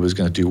up, who was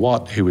going to do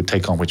what, who would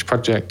take on which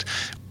project.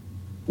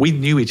 We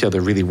knew each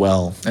other really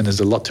well, and there's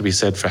a lot to be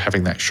said for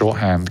having that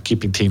shorthand,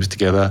 keeping teams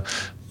together.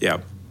 Yeah.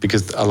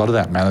 Because a lot of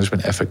that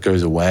management effort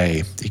goes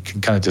away. You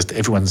can kind of just,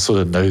 everyone sort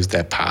of knows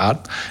their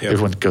part. Yep.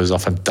 Everyone goes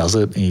off and does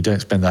it, and you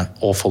don't spend that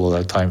awful lot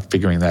of time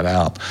figuring that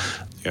out.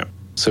 Yeah.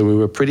 So we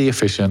were pretty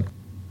efficient.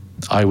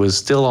 I was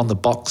still on the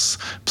box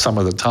some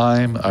of the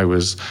time. I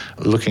was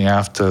looking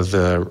after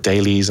the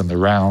dailies and the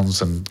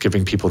rounds and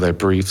giving people their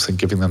briefs and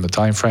giving them the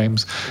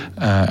timeframes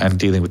and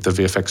dealing with the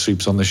VFX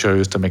soups on the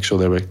shows to make sure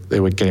they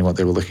were getting what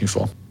they were looking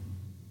for.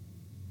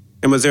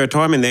 And was there a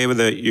time in there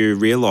that you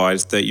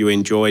realised that you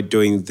enjoyed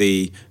doing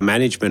the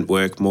management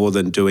work more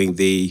than doing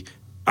the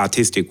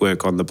artistic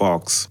work on the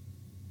box?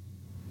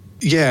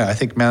 Yeah, I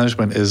think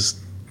management is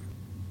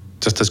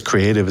just as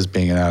creative as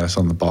being an artist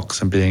on the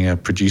box and being a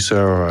producer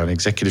or an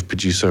executive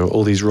producer.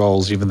 All these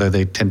roles, even though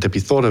they tend to be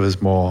thought of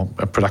as more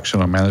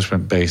production or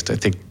management based, I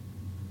think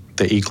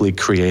they're equally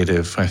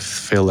creative. I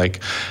feel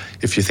like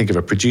if you think of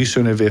a producer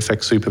and a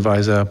VFX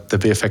supervisor, the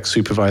VFX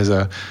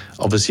supervisor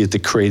obviously is the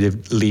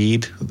creative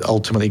lead,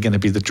 ultimately going to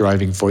be the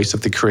driving voice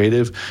of the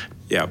creative.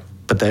 Yeah.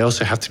 But they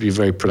also have to be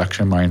very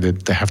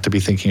production-minded. They have to be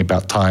thinking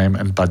about time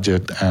and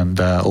budget and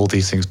all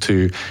these things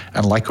too.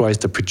 And likewise,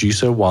 the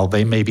producer, while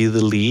they may be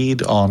the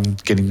lead on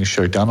getting the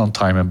show done on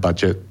time and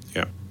budget,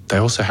 they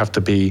also have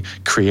to be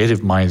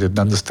creative-minded and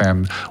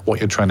understand what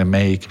you're trying to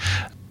make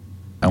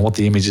and what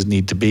the images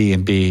need to be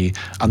and be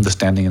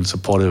understanding and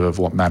supportive of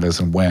what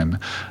matters and when.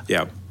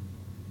 Yeah.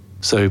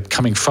 So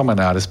coming from an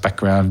artist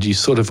background, you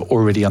sort of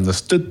already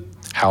understood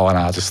how an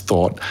artist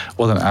thought,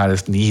 what an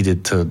artist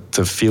needed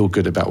to feel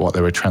good about what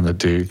they were trying to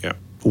do,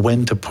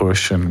 when to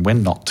push and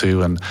when not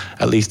to. And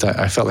at least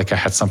I felt like I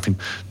had something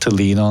to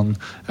lean on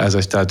as I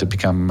started to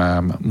become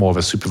more of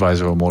a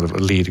supervisor or more of a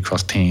lead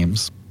across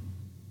teams.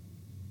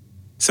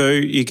 So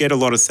you get a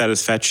lot of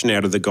satisfaction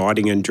out of the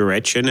guiding and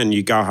direction, and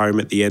you go home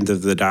at the end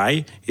of the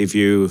day if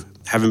you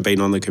haven't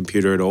been on the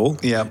computer at all,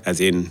 as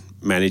in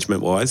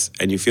management-wise,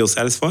 and you feel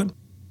satisfied?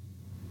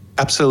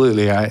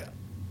 Absolutely.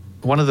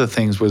 One of the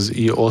things was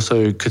you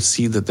also could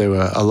see that there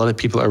were a lot of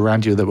people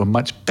around you that were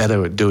much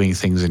better at doing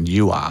things than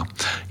you are.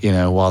 You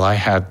know, while I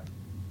had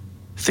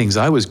things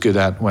I was good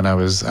at when I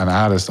was an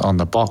artist on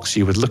the box,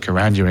 you would look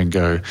around you and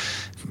go,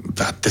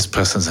 this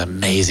person's an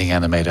amazing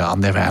animator. I'll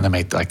never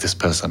animate like this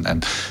person.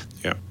 And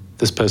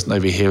this person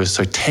over here is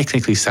so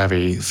technically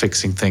savvy,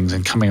 fixing things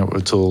and coming up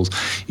with tools.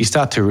 You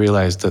start to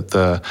realize that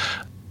the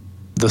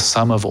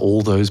sum of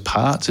all those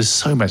parts is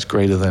so much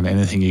greater than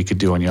anything you could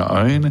do on your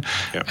own.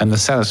 And the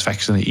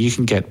satisfaction that you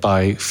can get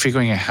by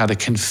figuring out how to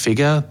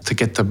configure to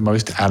get the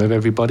most out of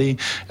everybody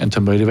and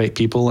to motivate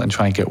people and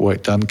try and get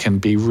work done can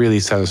be really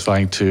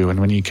satisfying too. And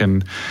when you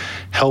can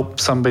help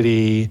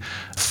somebody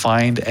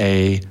find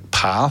a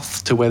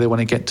path to where they want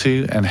to get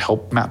to and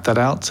help map that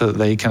out so that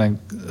they can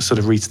sort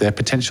of reach their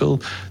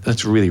potential,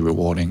 that's really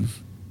rewarding.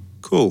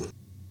 Cool.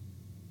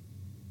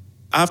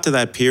 After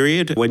that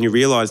period, when you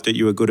realised that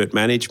you were good at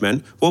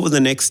management, what were the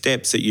next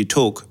steps that you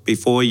took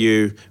before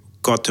you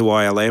got to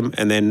ILM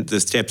and then the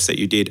steps that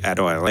you did at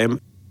ILM?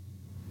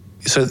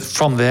 So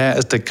from there,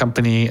 as the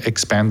company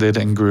expanded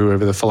and grew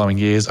over the following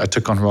years, I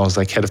took on roles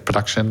like head of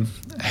production,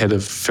 head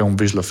of film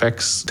visual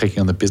effects, taking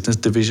on the business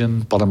division,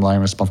 bottom line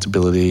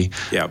responsibility,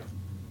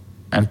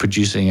 and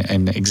producing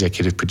and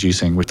executive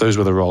producing. Those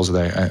were the roles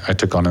that I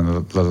took on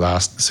in the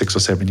last 6 or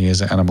 7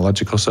 years at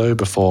Animalogic or so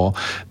before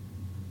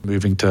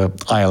moving to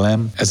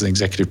ILM as an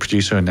executive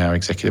producer and now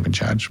executive in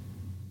charge.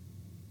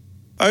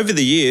 Over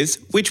the years,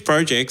 which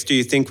projects do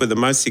you think were the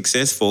most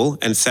successful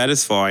and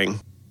satisfying?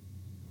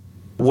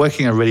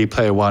 Working on Ready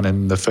Player One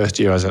in the first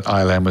year I was at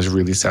ILM was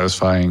really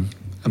satisfying.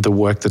 And the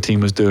work the team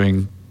was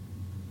doing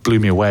blew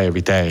me away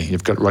every day.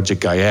 You've got Roger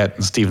Guyette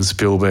and Steven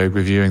Spielberg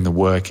reviewing the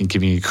work and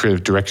giving you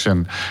creative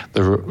direction.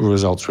 The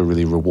results were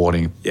really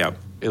rewarding.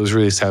 It was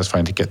really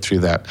satisfying to get through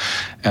that.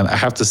 And I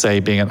have to say,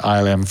 being at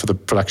ILM for the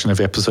production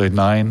of Episode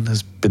 9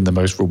 has been the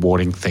most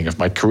rewarding thing of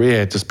my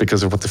career, just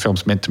because of what the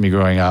film's meant to me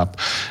growing up.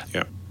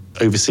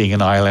 Overseeing an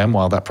ILM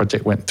while that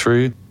project went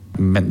through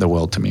meant the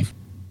world to me.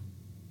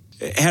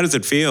 How does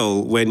it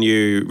feel when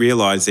you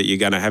realise that you're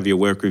going to have your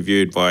work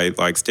reviewed by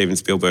like Steven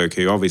Spielberg,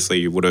 who obviously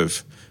you would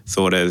have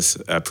thought as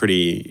a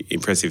pretty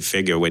impressive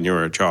figure when you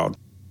were a child?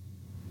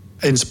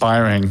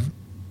 Inspiring.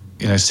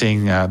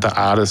 Seeing the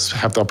artists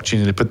have the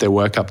opportunity to put their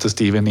work up to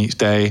Steven each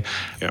day.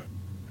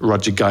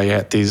 Roger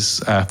Guyette,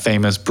 these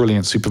famous,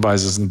 brilliant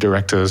supervisors and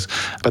directors,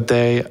 but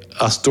they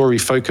are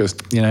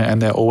story-focused, and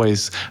they're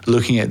always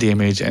looking at the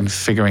image and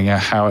figuring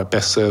out how it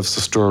best serves the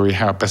story,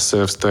 how it best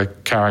serves the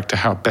character,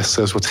 how it best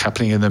serves what's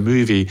happening in the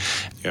movie.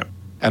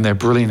 And they're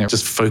brilliant at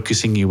just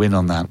focusing you in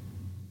on that.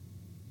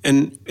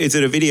 And is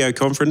it a video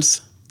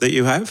conference that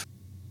you have?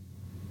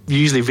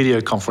 Usually video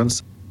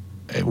conference.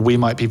 We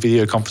might be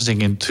video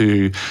conferencing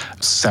into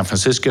San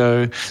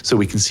Francisco so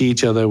we can see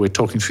each other. We're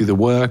talking through the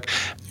work.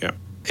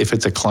 If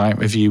it's a client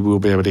review, we'll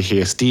be able to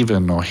hear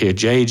Steven or hear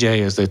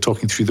JJ as they're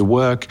talking through the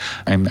work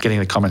and getting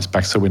the comments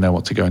back so we know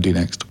what to go and do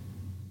next.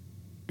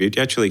 Do you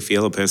actually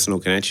feel a personal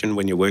connection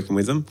when you're working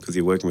with them because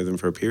you're working with them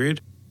for a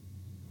period?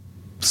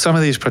 Some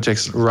of these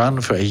projects run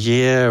for a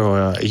year or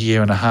a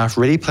year and a half.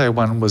 Ready Player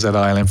One was at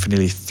ILM for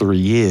nearly 3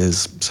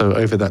 years. So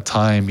over that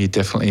time, you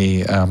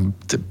definitely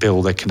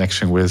build a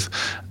connection with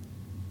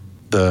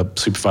the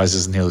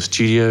supervisors in the other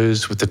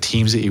studios, with the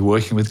teams that you're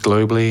working with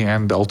globally,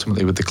 and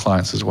ultimately with the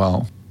clients as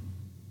well.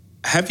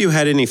 Have you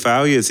had any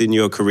failures in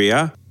your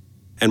career,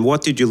 and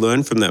what did you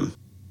learn from them?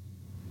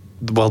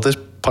 Well, this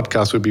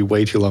podcast would be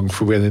way too long if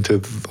we went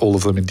into all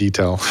of them in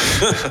detail.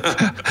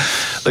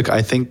 Look,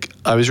 I think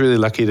I was really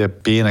lucky to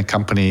be in a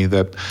company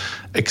that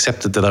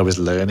accepted that I was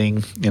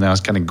learning. I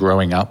was kind of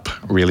growing up,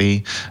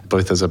 really,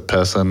 both as a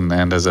person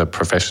and as a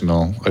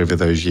professional over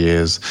those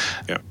years.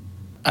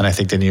 And I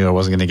think they knew I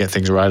wasn't going to get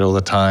things right all the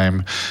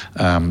time.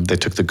 They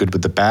took the good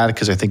with the bad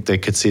because I think they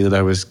could see that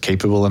I was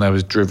capable and I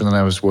was driven and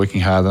I was working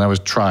hard and I was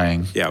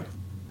trying.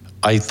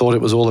 I thought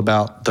it was all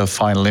about the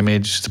final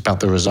image,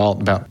 about the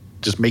result, about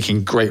just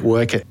making great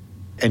work at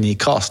any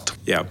cost.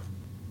 I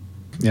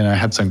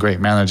had some great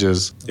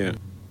managers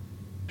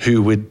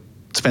who would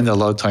spend a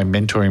lot of time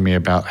mentoring me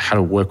about how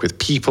to work with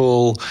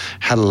people,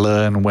 how to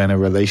learn when a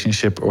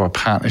relationship or a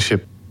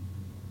partnership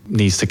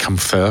needs to come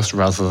first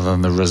rather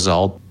than the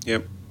result.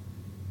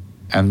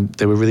 And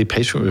they were really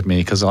patient with me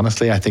because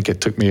honestly, I think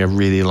it took me a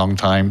really long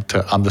time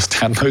to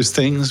understand those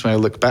things when I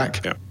look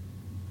back. I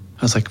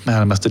was like, man,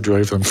 I must have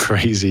drove them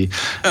crazy.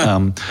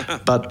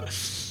 But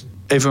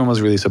everyone was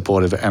really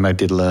supportive and I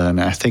did learn.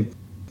 I think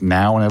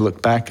now when I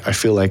look back, I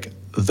feel like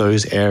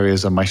those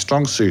areas are my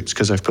strong suits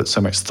because I've put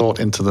so much thought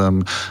into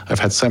them. I've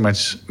had so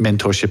much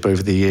mentorship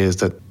over the years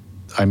that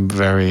I'm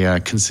very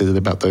considerate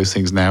about those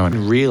things now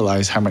and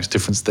realize how much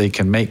difference they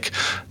can make.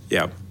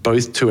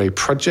 Both to a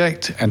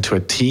project and to a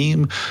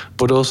team,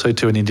 but also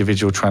to an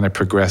individual trying to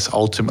progress.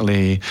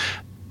 Ultimately,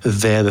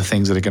 they're the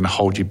things that are going to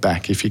hold you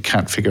back if you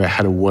can't figure out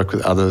how to work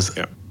with others.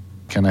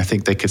 And I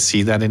think they could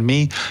see that in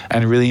me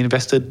and really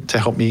invested to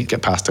help me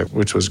get past it,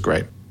 which was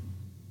great.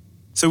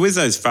 So with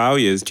those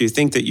failures, do you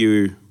think that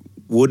you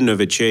wouldn't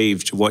have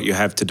achieved what you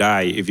have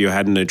today if you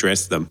hadn't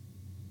addressed them?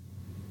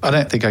 I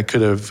don't think I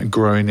could have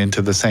grown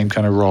into the same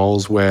kind of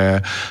roles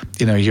where,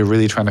 you're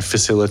really trying to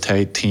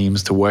facilitate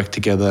teams to work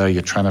together.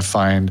 You're trying to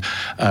find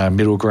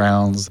middle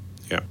grounds.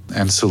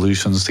 and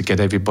solutions to get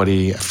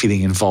everybody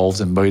feeling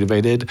involved and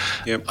motivated.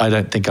 I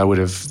don't think I would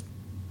have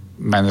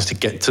managed to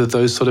get to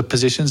those sort of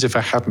positions if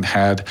I hadn't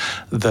had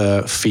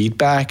the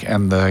feedback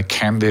and the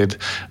candid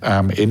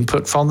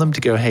input from them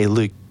to go, hey,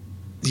 Luke,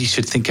 you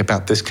should think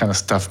about this kind of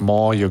stuff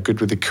more. You're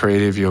good with the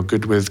creative. You're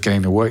good with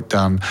getting the work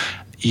done.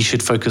 You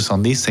should focus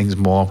on these things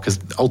more because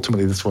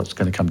ultimately that's what it's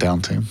going to come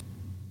down to.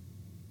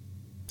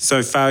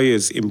 So failure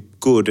is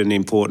good and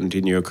important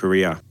in your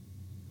career.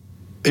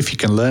 If you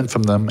can learn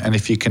from them and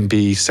if you can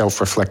be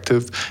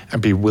self-reflective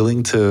and be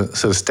willing to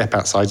sort of step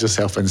outside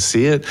yourself and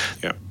see it,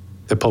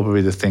 they're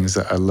probably the things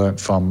that I learned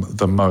from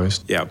the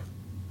most.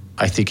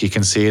 I think you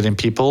can see it in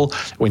people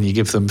when you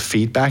give them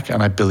feedback,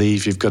 and I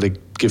believe you've got to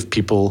give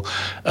people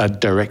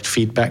direct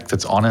feedback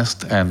that's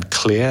honest and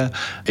clear.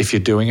 If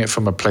you're doing it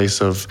from a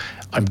place of,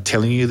 I'm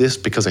telling you this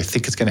because I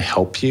think it's going to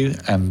help you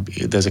and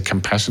there's a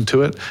compassion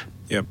to it,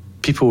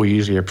 people will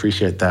usually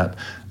appreciate that.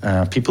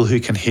 People who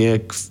can hear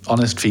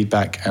honest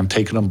feedback and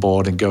take it on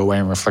board and go away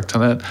and reflect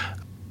on it,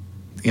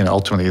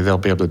 ultimately they'll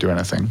be able to do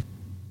anything.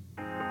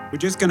 We're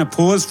just going to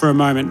pause for a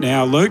moment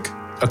now, Luke.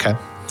 Okay.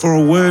 For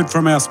a word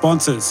from our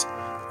sponsors.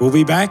 We'll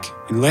be back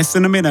in less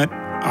than a minute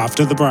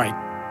after the break.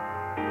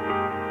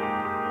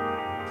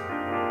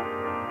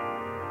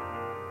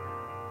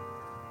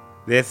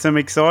 There's some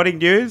exciting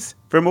news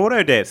from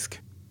Autodesk.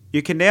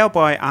 You can now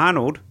buy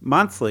Arnold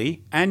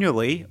monthly,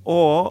 annually,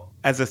 or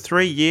as a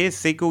 3-year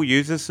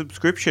single-user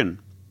subscription.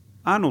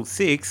 Arnold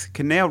 6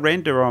 can now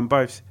render on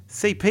both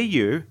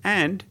CPU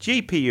and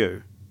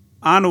GPU.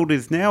 Arnold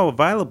is now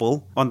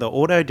available on the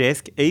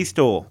Autodesk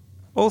eStore.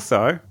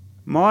 Also,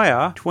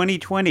 Maya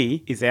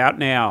 2020 is out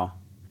now,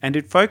 and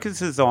it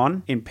focuses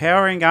on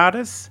empowering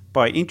artists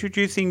by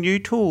introducing new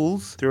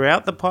tools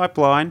throughout the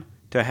pipeline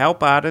to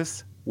help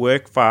artists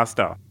work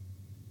faster.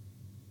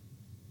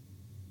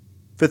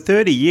 For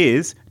 30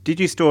 years,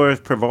 Digistore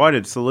has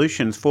provided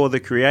solutions for the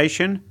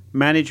creation,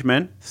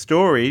 management,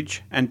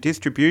 storage, and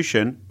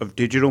distribution of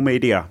digital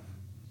media.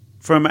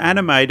 From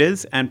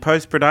animators and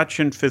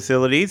post-production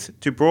facilities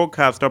to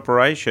broadcast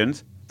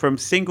operations, from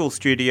single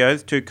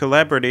studios to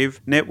collaborative,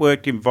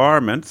 networked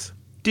environments,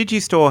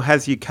 Digistore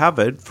has you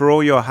covered for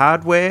all your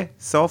hardware,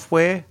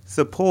 software,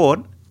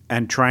 support,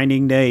 and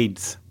training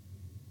needs.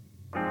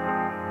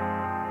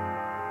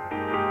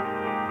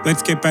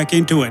 Let's get back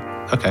into it.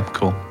 Okay,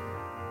 cool.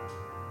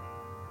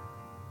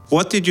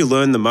 What did you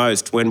learn the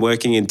most when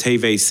working in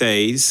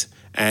TVCs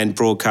and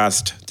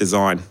broadcast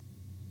design?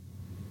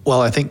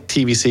 Well, I think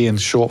TVC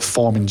and short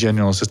form in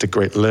general is just a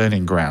great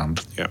learning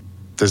ground.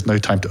 There's no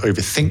time to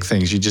overthink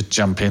things. You just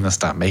jump in and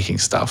start making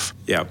stuff.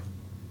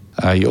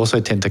 You also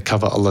tend to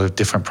cover a lot of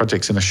different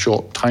projects in a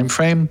short time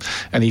frame,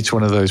 and each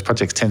one of those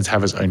projects tends to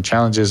have its own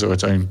challenges or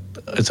its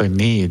own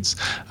needs.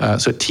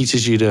 So it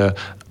teaches you to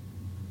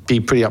be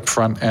pretty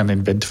upfront and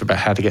inventive about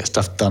how to get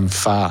stuff done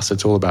fast.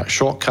 It's all about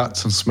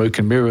shortcuts and smoke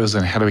and mirrors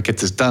and how do we get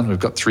this done? We've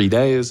got 3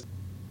 days.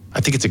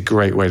 I think it's a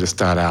great way to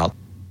start out.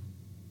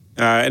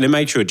 And it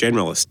makes you a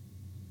generalist.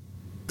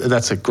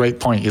 That's a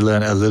great point. You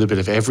learn a little bit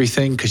of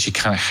everything because you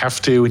kind of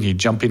have to, and you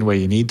jump in where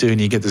you need to,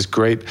 and you get this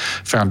great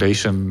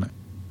foundation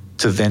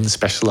to then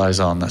specialize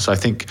on. So I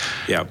think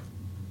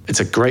it's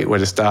a great way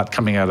to start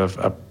coming out of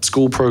a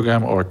school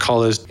program or a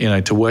college,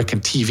 to work in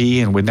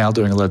TV. And we're now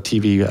doing a lot of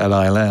TV at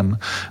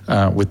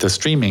ILM with the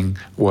streaming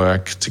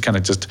work to kind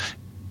of just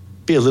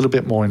be a little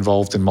bit more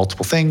involved in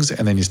multiple things.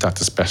 And then you start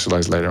to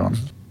specialize later on.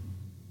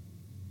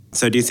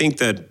 So do you think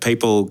that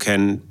people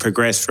can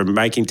progress from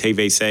making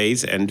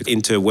TVCs and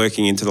into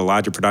working into the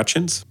larger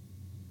productions?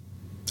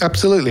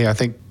 Absolutely. I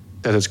think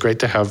that it's great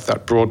to have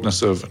that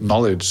broadness of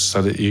knowledge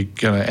so that you're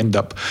going to end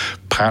up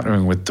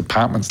partnering with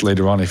departments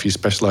later on if you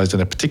specialize in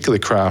a particular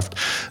craft.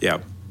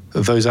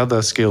 Those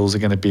other skills are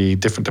going to be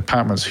different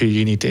departments who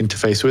you need to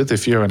interface with.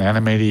 If you're an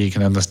animator, you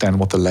can understand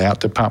what the layout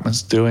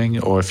department's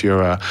doing, or if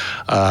you're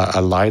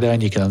a lighter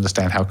and you can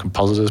understand how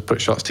compositors put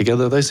shots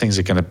together. Those things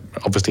are going to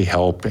obviously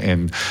help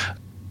in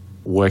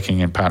working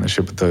in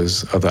partnership with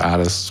those other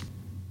artists.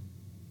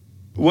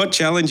 What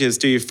challenges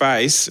do you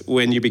face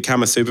when you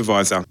become a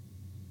supervisor?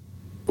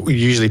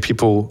 Usually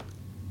people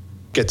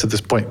get to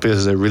this point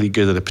because they're really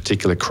good at a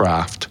particular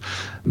craft.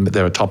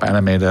 They're a top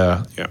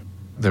animator.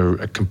 They're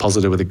a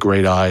compositor with a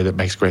great eye that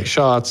makes great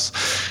shots.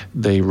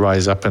 They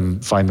rise up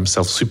and find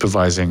themselves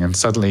supervising, and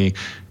suddenly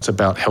it's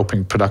about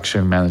helping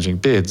production, managing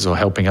bids, or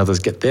helping others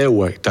get their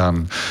work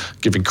done,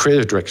 giving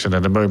creative direction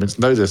at a moment's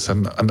notice,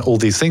 and all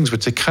these things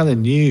which are kind of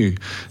new.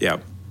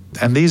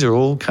 And these are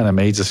all kind of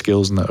major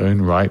skills in their own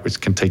right,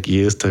 which can take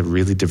years to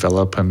really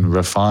develop and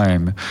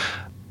refine.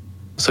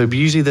 So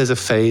usually there's a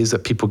phase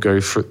that people go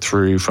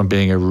through from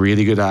being a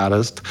really good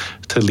artist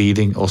to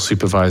leading or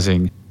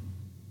supervising.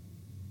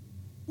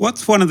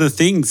 What's one of the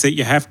things that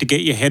you have to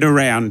get your head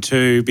around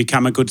to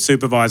become a good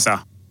supervisor?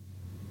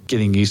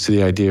 Getting used to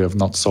the idea of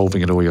not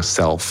solving it all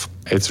yourself.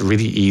 It's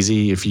really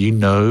easy if you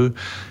know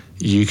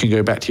you can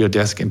go back to your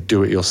desk and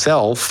do it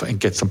yourself and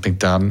get something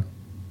done.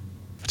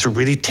 It's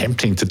really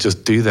tempting to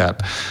just do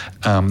that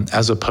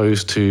as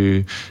opposed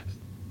to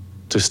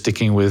to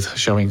sticking with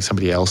showing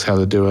somebody else how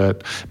to do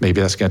it.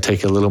 Maybe that's going to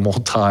take a little more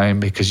time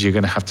because you're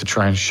going to have to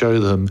try and show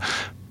them.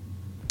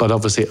 But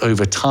obviously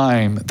over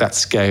time, that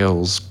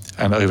scales.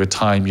 And over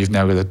time, you've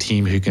now got a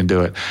team who can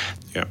do it.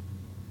 Yeah.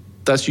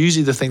 That's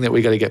usually the thing that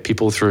we got to get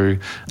people through,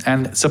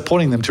 and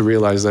supporting them to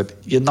realize that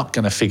you're not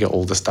going to figure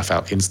all this stuff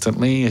out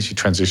instantly as you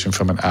transition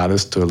from an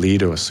artist to a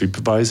lead or a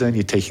supervisor and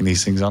you're taking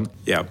these things on.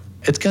 Yeah.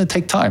 It's going to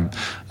take time.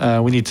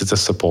 We need to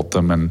just support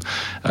them and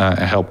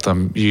help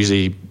them.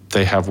 Usually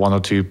they have one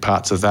or two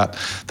parts of that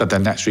they're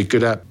naturally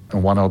good at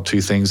and one or two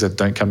things that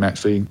don't come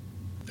naturally.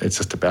 It's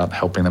just about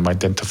helping them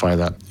identify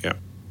that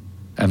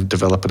and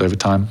develop it over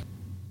time.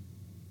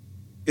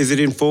 Is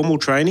it informal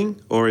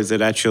training or is it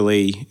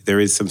actually there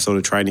is some sort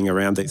of training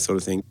around that sort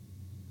of thing?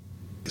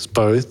 It's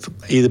both,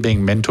 either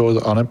being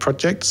mentored on a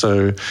project.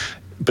 So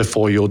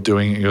before you're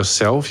doing it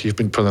yourself, you've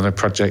been put on a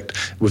project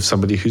with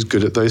somebody who's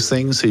good at those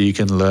things so you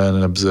can learn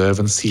and observe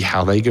and see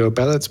how they go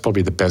about it. It's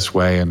probably the best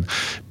way. And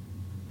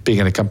being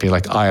in a company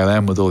like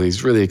ILM with all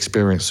these really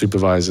experienced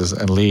supervisors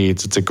and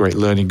leads, it's a great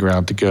learning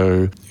ground to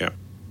go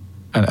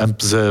and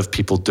observe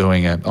people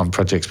doing it on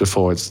projects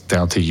before it's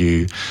down to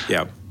you.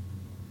 Yeah.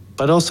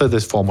 But also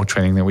there's formal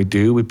training that we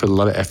do. We put a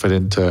lot of effort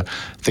into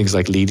things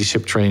like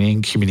leadership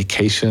training,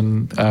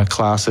 communication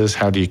classes.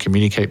 How do you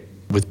communicate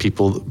with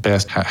people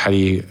best? How do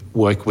you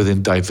work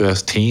within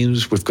diverse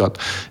teams? We've got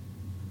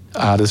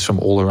artists from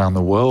all around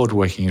the world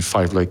working in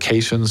 5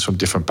 locations from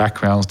different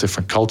backgrounds,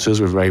 different cultures.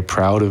 We're very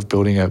proud of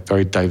building a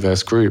very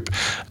diverse group.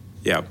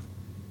 Yeah.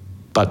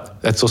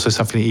 But that's also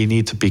something that you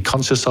need to be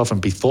conscious of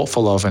and be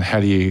thoughtful of. And how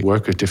do you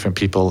work with different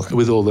people?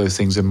 With all those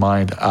things in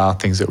mind are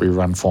things that we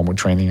run formal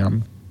training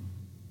on.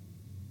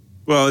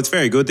 Well, it's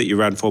very good that you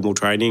run formal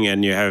training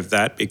and you have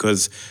that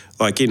because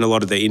like in a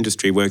lot of the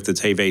industry work, the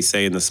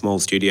TVC and the small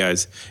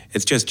studios,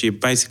 it's just you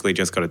basically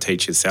just got to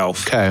teach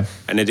yourself. Okay.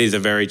 And it is a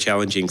very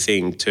challenging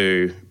thing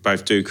to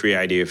both do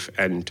creative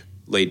and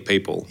lead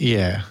people.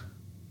 Yeah.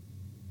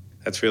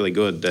 That's really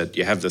good that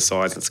you have the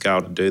size and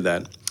scale to do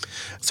that.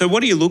 So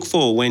what do you look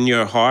for when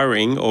you're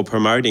hiring or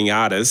promoting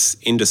artists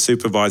into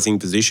supervising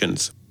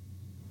positions?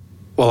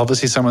 Well,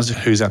 obviously someone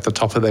who's at the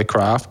top of their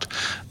craft.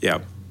 Yeah.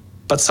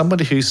 But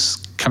somebody who's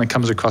kind of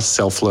comes across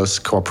selfless,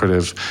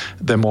 cooperative,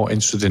 they're more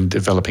interested in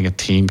developing a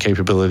team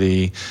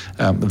capability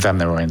than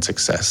their own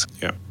success.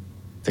 Yeah.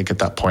 I think at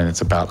that point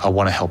it's about, I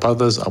want to help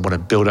others, I want to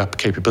build up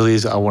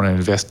capabilities, I want to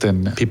invest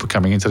in people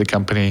coming into the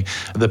company,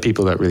 the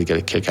people that really get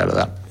a kick out of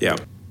that. Yeah.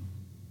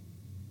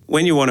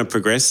 When you want to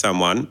progress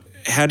someone,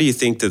 how do you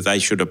think that they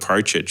should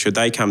approach it? Should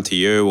they come to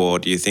you or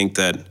do you think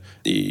that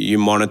you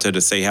monitor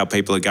to see how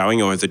people are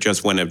going or is it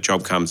just when a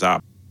job comes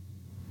up?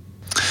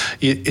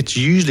 It's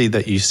usually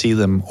that you see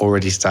them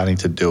already starting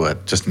to do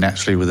it, just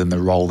naturally within the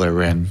role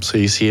they're in. So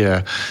you see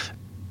a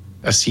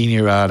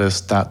senior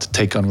artist start to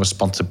take on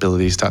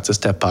responsibility, start to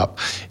step up,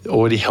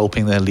 already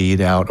helping their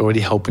lead out, already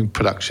helping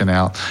production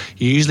out.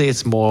 Usually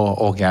it's more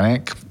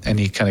organic and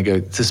you kind of go,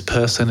 this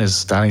person is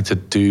starting to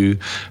do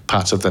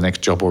parts of the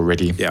next job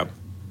already. Yeah.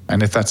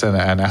 And if that's an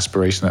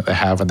aspiration that they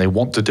have and they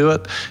want to do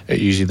it, it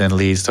usually then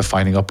leads to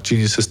finding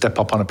opportunities to step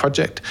up on a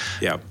project.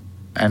 Yeah.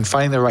 And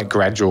finding the right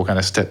gradual kind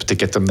of steps to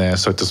get them there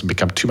so it doesn't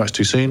become too much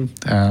too soon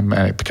and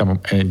it become an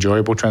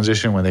enjoyable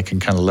transition where they can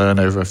kind of learn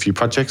over a few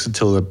projects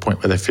until the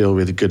point where they feel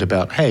really good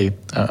about, hey,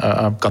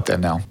 I've got there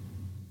now.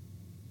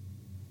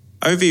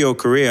 Over your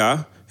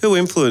career, who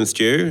influenced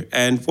you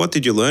and what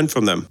did you learn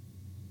from them?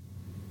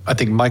 I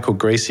think Michael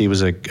Gracie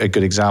was a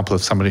good example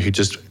of somebody who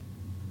just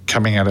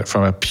coming at it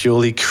from a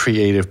purely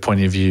creative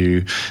point of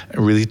view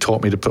really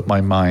taught me to put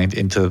my mind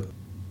into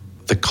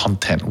the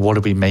content. What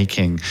are we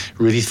making?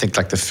 Really think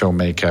like the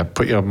filmmaker.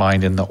 Put your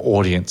mind in the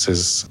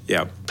audience's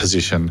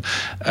position.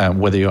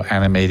 Whether you're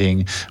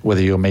animating,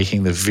 whether you're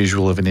making the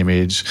visual of an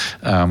image,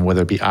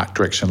 whether it be art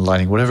direction,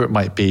 lighting, whatever it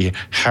might be,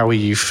 how are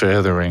you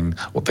furthering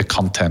what the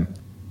content?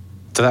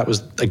 So that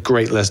was a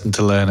great lesson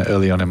to learn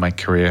early on in my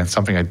career and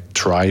something I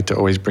tried to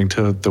always bring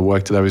to the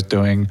work that I was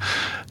doing.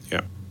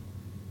 Yeah.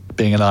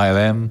 Being an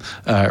ILM,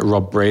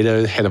 Rob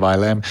Brado, head of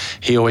ILM,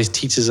 he always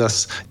teaches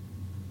us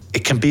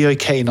it can be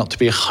okay not to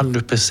be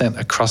 100%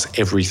 across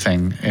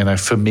everything. You know,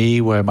 for me,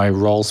 where my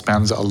role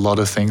spans a lot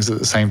of things at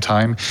the same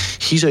time,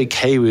 he's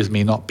okay with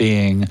me not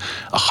being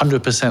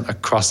 100%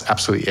 across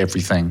absolutely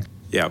everything.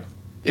 Yeah.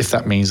 If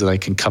that means that I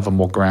can cover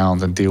more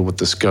ground and deal with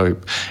the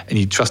scope, and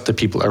you trust the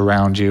people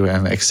around you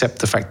and accept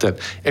the fact that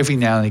every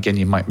now and again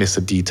you might miss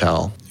a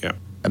detail. Yeah.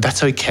 And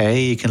that's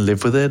okay. You can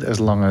live with it as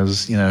long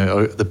as, you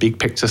know, the big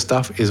picture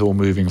stuff is all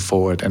moving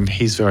forward. And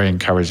he's very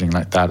encouraging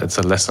like that. It's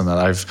a lesson that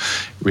I've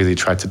really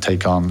tried to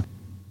take on.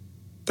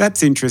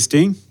 That's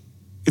interesting.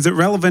 Is it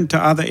relevant to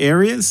other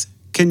areas?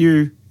 Can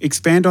you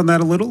expand on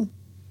that a little?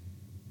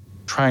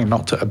 Trying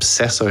not to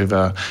obsess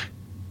over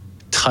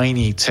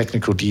tiny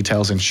technical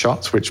details in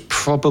shots, which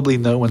probably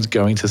no one's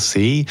going to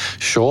see.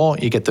 Sure,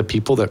 you get the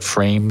people that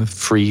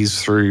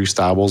freeze through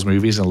Star Wars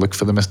movies and look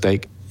for the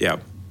mistake. Yeah.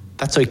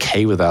 That's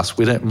okay with us.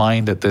 We don't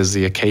mind that there's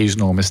the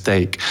occasional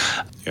mistake.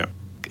 Yeah.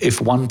 if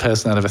one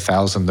person out of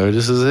 1,000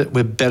 notices it,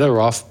 we're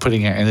better off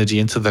putting our energy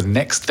into the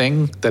next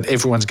thing that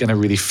everyone's going to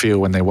really feel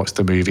when they watch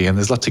the movie. And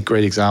there's lots of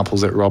great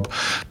examples that Rob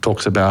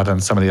talks about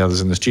and some of the others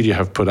in the studio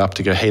have put up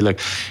to go, hey, look,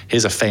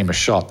 here's a famous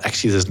shot.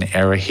 Actually, there's an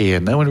error here.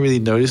 No one really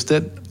noticed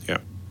it. Yeah.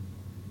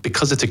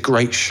 Because it's a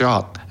great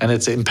shot and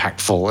it's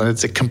impactful and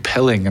it's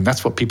compelling, and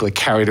that's what people are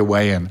carried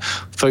away in.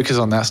 Focus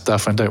on that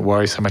stuff and don't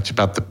worry so much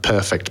about the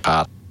perfect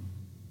part.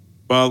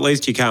 Well, at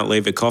least you can't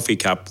leave a coffee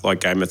cup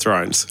like Game of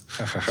Thrones.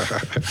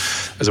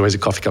 There's always a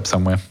coffee cup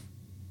somewhere.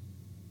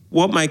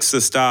 What makes the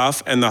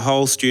staff and the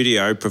whole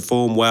studio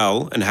perform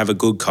well and have a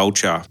good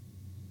culture?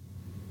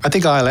 I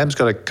think ILM's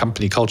got a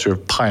company culture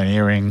of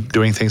pioneering,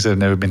 doing things that have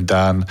never been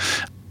done.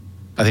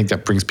 I think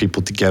that brings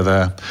people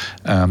together.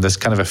 There's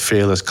kind of a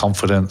fearless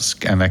confidence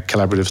and a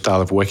collaborative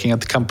style of working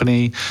at the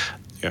company.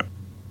 Yeah.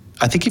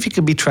 I think if you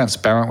can be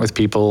transparent with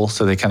people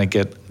so they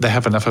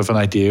have enough of an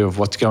idea of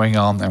what's going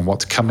on and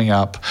what's coming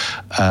up,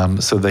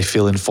 so they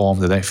feel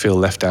informed, they don't feel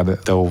left out,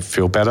 they'll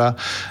feel better.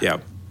 Yeah.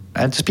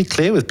 And just be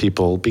clear with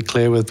people, be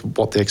clear with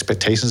what the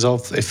expectations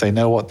of. If they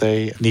know what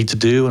they need to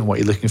do and what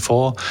you're looking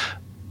for,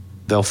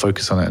 they'll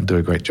focus on it and do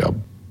a great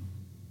job.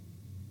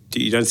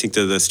 You don't think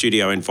that the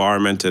studio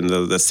environment and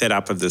the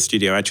setup of the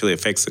studio actually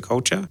affects the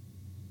culture?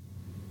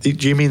 Do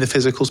you mean the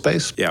physical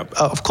space? Yeah.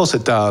 Of course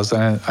it does.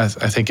 And I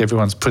think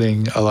everyone's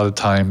putting a lot of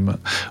time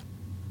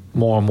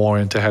more and more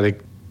into how to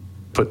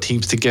put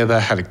teams together,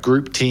 how to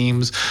group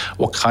teams,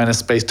 what kind of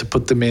space to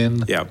put them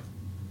in. Yeah.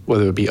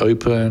 Whether it be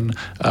open.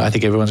 I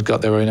think everyone's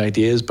got their own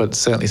ideas, but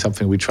certainly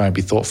something we try and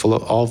be thoughtful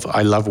of.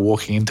 I love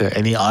walking into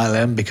any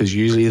ILM because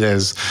usually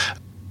there's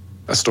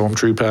a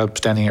stormtrooper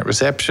standing at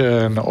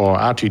reception or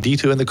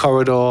R2-D2 in the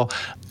corridor.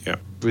 Yeah.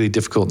 Really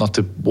difficult not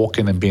to walk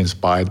in and be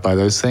inspired by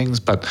those things.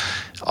 But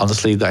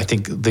honestly, I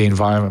think the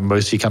environment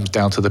mostly comes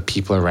down to the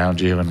people around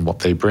you and what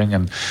they bring.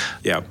 And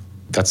yeah,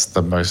 that's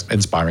the most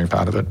inspiring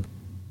part of it.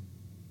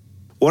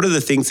 What are the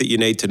things that you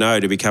need to know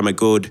to become a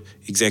good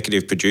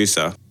executive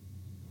producer?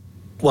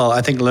 Well,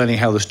 I think learning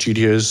how the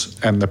studios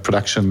and the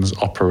productions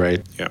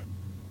operate. Yeah.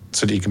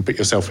 So that you can put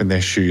yourself in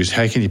their shoes.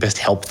 How can you best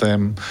help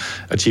them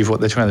achieve what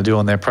they're trying to do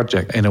on their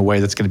project in a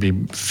way that's going to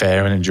be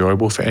fair and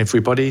enjoyable for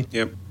everybody?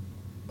 Yep.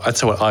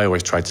 That's what I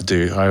always tried to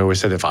do. I always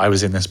said if I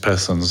was in this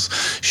person's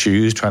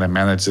shoes trying to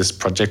manage this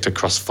project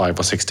across 5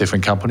 or 6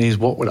 different companies,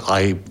 what would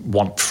I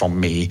want from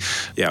me?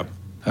 Yeah.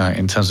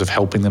 In terms of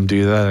helping them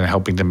do that and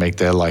helping to make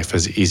their life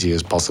as easy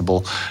as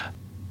possible.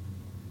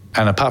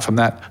 And apart from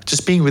that,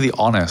 just being really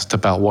honest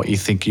about what you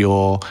think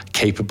you're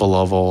capable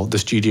of or the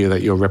studio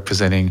that you're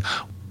representing.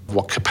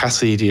 What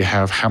capacity do you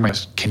have? How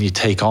much can you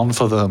take on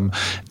for them?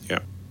 Yeah.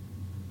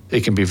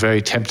 It can be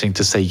very tempting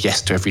to say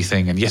yes to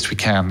everything and yes, we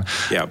can.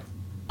 Yeah.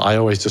 I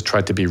always just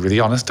tried to be really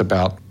honest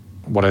about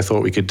what I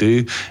thought we could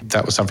do.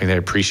 That was something they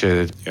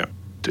appreciated. Yeah.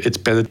 It's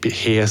better to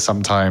hear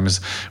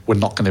sometimes we're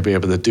not going to be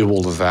able to do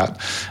all of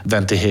that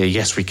than to hear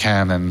yes, we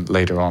can, and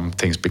later on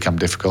things become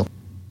difficult.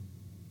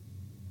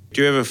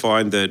 Do you ever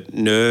find that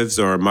nerves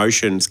or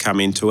emotions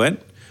come into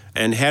it?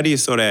 And how do you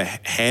sort of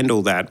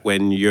handle that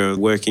when you're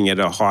working at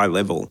a high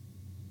level?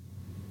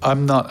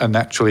 I'm not a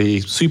naturally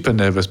super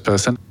nervous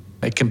person.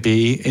 It can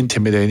be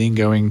intimidating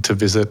going to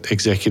visit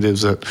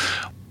executives at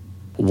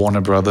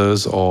Warner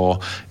Brothers or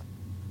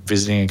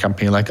visiting a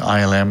company like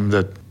ILM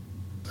that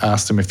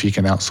asks them if you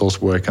can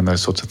outsource work and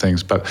those sorts of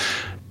things. But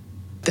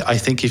I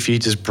think if you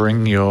just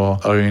bring your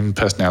own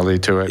personality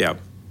to it, yeah,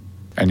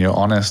 and you're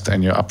honest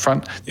and you're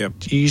upfront, yep,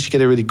 you usually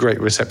get a really great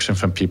reception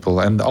from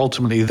people. And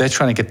ultimately, they're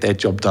trying to get their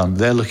job done.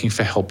 They're looking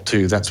for help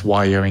too. That's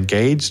why you're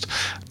engaged.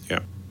 Yeah.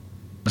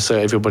 So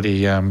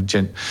everybody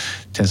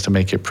tends to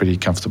make it pretty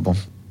comfortable.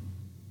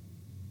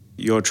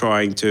 You're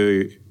trying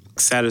to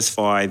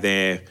satisfy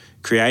their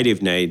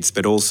creative needs,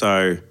 but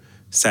also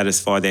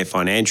satisfy their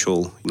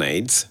financial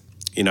needs.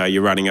 You know,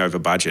 you're running over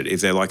budget. Do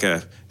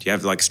you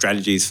have like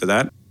strategies for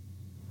that?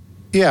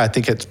 Yeah, I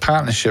think it's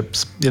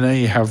partnerships. You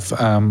have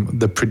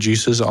the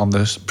producers on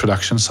the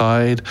production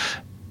side,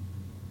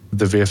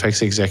 the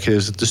VFX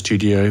executives at the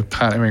studio,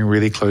 partnering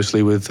really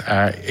closely with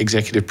our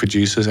executive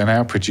producers and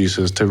our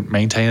producers to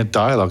maintain a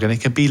dialogue. And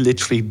it can be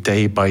literally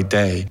day by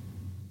day.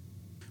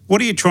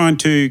 What are you trying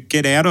to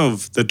get out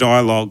of the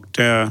dialogue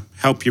to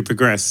help you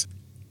progress?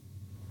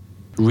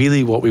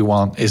 Really what we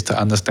want is to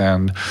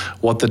understand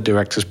what the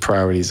director's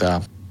priorities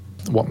are,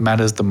 what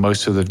matters the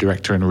most to the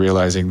director in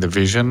realizing the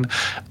vision.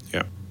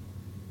 Yeah.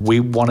 We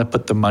want to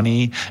put the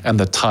money and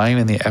the time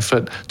and the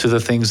effort to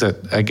the things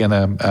that are going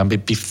to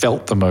be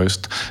felt the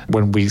most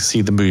when we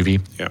see the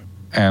movie. Yeah.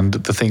 And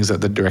the things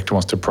that the director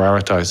wants to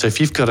prioritize. So if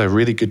you've got a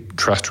really good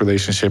trust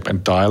relationship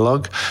and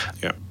dialogue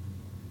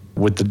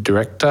with the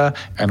director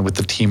and with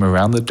the team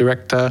around the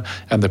director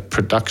and the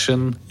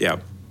production,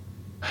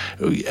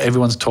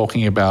 everyone's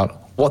talking about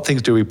what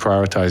things do we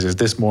prioritize? Is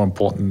this more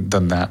important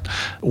than that?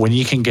 When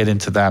you can get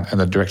into that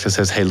and the director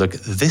says, hey, look,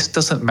 this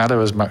doesn't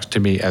matter as much to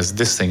me as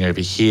this thing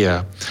over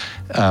here,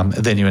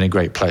 then you're in a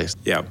great place.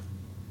 Yeah.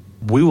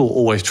 We will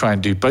always try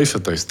and do both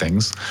of those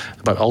things,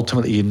 but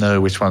ultimately you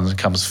know which one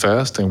comes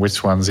first and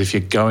which ones, if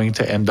you're going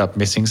to end up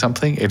missing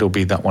something, it'll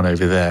be that one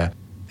over there.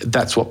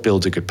 That's what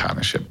builds a good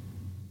partnership.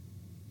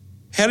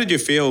 How did you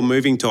feel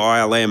moving to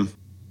ILM?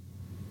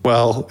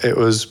 Well, it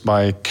was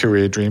my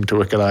career dream to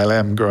work at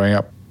ILM growing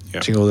up,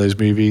 watching all those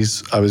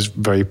movies. I was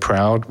very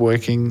proud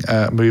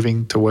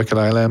moving to work at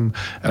ILM.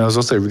 And I was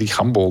also really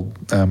humbled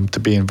to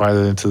be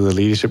invited into the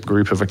leadership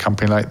group of a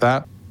company like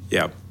that.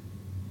 Yeah.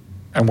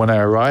 And when I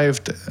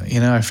arrived,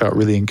 I felt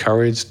really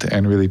encouraged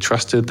and really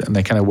trusted, and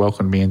they kind of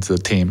welcomed me into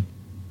the team.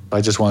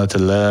 I just wanted to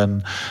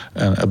learn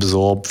and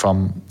absorb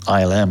from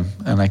ILM.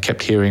 And I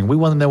kept hearing, we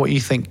want to know what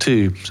you think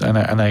too. And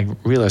I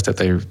realized that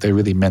they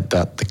really meant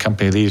that. The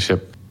company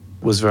leadership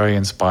was very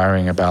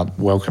inspiring about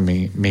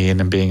welcoming me in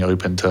and being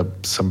open to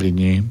somebody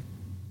new.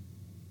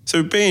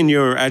 So being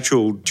your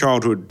actual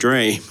childhood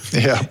dream,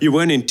 you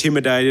weren't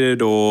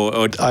intimidated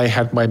or... I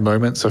had my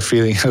moments of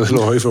feeling a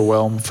little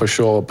overwhelmed for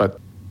sure, but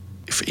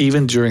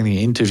even during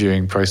the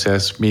interviewing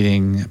process,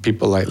 meeting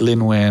people like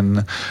Lin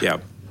Wen,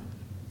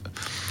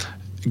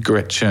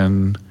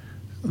 Gretchen,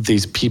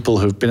 these people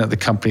who've been at the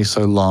company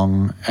so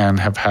long and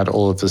have had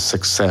all of this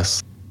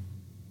success.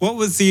 What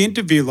was the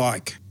interview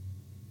like?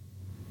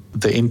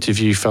 The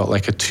interview felt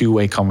like a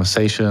two-way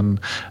conversation.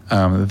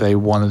 They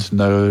wanted to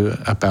know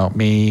about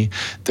me.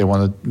 They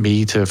wanted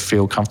me to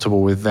feel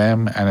comfortable with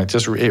them. And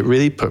it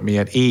really put me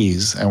at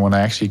ease. And when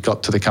I actually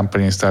got to the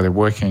company and started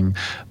working,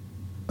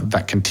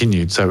 that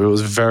continued. So it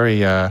was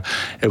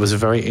a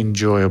very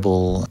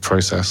enjoyable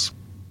process.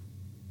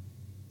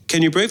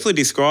 Can you briefly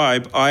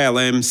describe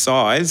ILM's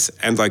size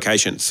and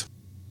locations?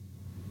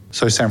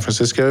 So San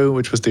Francisco,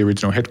 which was the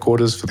original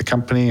headquarters for the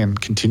company and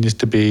continues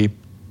to be.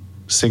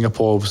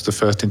 Singapore was the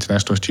first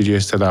international studio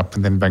set up,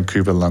 and then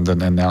Vancouver,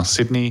 London, and now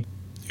Sydney.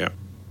 Yeah.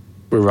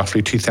 We're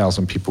roughly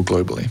 2,000 people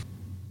globally.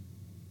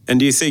 And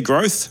do you see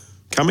growth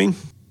coming?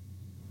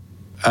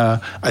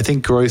 I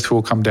think growth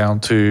will come down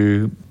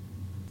to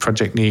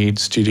project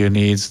needs, studio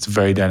needs. It's a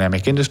very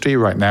dynamic industry.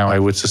 Right now, I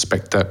would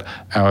suspect that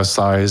our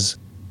size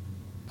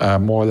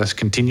more or less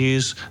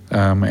continues,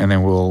 and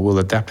then we'll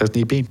adapt as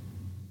need be.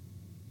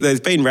 There's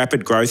been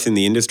rapid growth in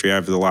the industry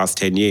over the last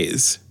 10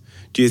 years.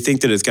 Do you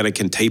think that it's going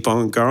to keep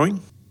on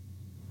growing?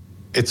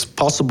 It's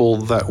possible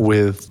that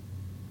with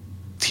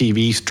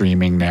TV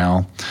streaming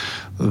now,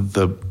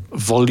 the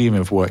volume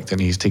of work that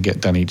needs to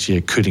get done each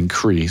year could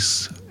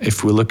increase.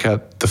 If we look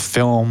at the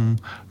film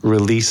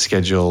release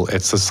schedule,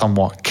 it's a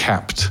somewhat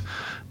capped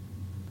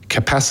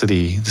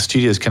capacity. The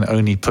studios can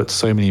only put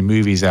so many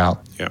movies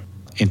out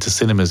into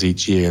cinemas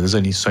each year. There's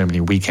only so many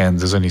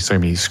weekends. There's only so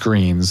many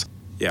screens.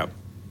 Yeah.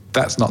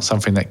 That's not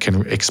something that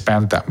can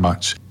expand that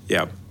much.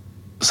 Yeah.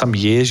 Some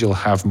years you'll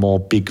have more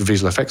big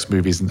visual effects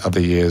movies than other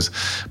years,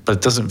 but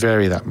it doesn't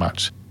vary that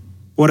much.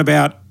 What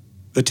about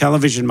the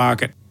television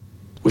market?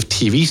 With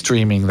TV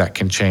streaming, that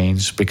can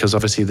change because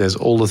obviously there's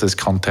all of this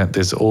content,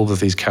 there's all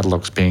of these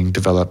catalogs being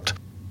developed.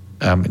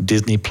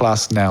 Disney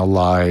Plus now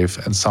live,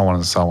 and so on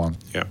and so on.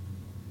 Yeah.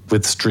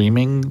 With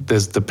streaming,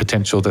 there's the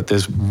potential that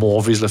there's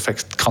more visual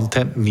effects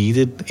content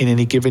needed in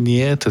any given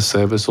year to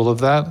service all of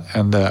that,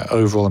 and the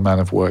overall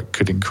amount of work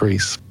could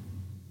increase.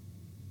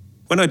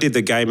 When I did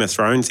the Game of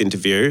Thrones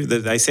interview,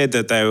 they said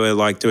that they were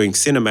like doing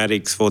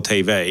cinematics for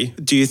TV.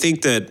 Do you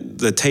think that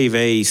the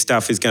TV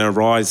stuff is going to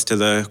rise to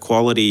the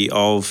quality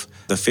of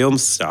the film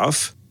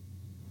stuff?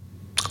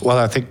 Well,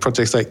 I think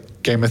projects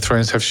like Game of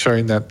Thrones have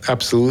shown that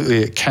absolutely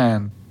it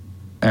can,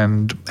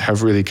 and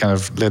have really kind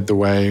of led the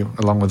way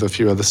along with a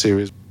few other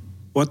series.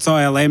 What's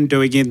ILM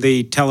doing in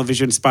the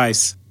television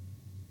space?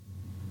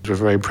 We're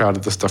very proud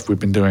of the stuff we've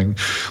been doing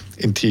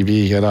in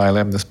TV at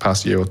ILM this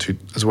past year or two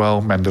as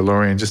well.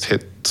 Mandalorian just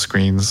hit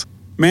screens.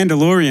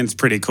 Mandalorian's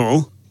pretty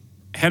cool.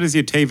 How does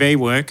your TV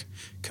work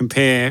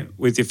compare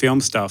with your film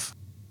stuff?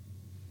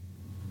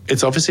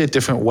 It's obviously a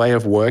different way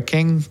of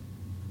working.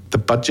 The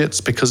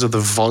budgets, because of the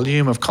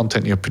volume of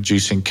content you're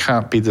producing,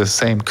 can't be the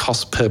same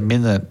cost per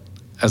minute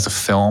as a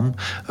film.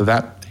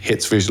 That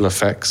hits visual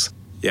effects.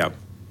 Yeah.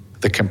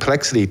 The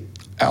complexity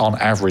on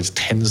average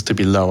tends to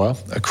be lower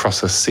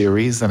across a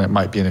series than it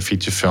might be in a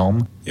feature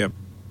film. Yep.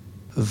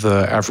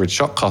 The average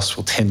shot costs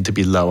will tend to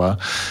be lower,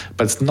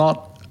 but it's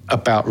not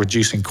about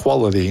reducing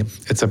quality.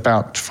 It's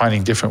about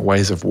finding different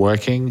ways of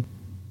working.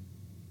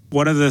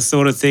 What are the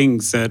sort of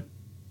things that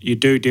you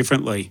do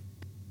differently?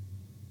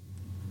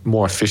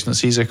 More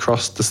efficiencies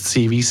across the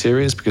TV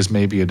series because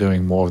maybe you're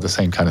doing more of the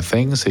same kind of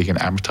things, so you can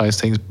advertise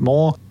things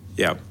more.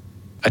 Yeah.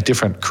 A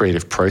different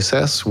creative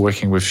process,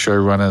 working with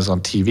showrunners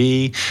on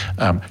TV,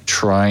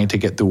 trying to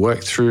get the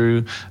work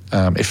through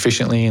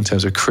efficiently in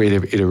terms of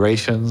creative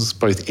iterations,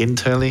 both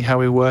internally how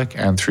we work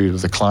and through to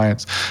the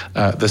clients.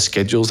 The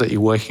schedules that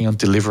you're working on,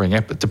 delivering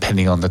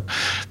depending on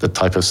the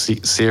type of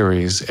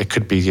series, it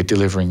could be you're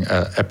delivering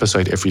an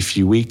episode every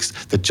few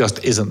weeks. That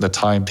just isn't the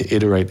time to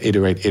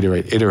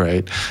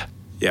iterate.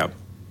 Yeah.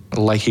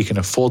 Like you can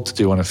afford to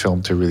do on a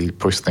film to really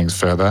push things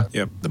further.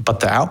 Yep. But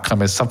the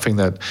outcome is something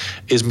that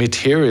is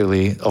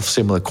materially of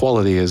similar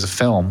quality as a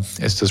film.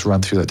 It's just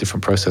run through that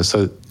different process.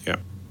 So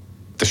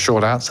the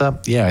short answer,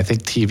 I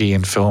think TV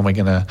and film are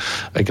gonna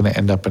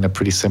end up in a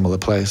pretty similar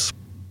place.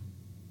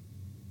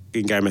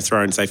 in Game of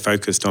Thrones, they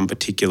focused on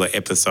particular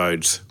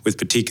episodes with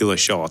particular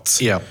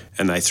shots. Yeah.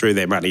 And they threw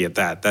their money at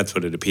that. That's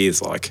what it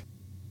appears like.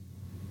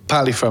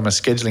 Partly from a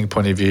scheduling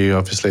point of view,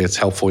 obviously it's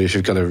helpful if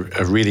you've got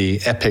a really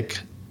epic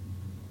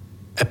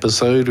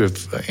episode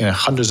with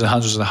hundreds and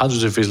hundreds and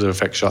hundreds of visual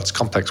effect shots,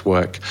 complex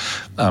work.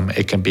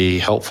 It can be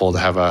helpful to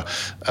have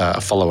a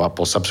follow-up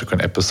or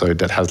subsequent episode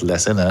that has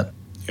less in it.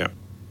 Yeah.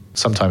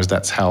 Sometimes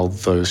that's how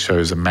those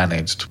shows are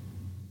managed.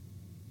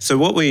 So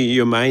what were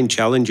your main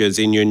challenges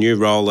in your new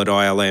role at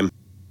ILM?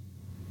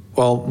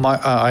 Well,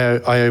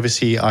 I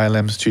oversee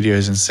ILM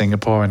studios in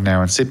Singapore and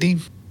now in Sydney.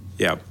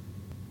 Yeah.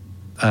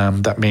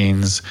 That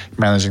means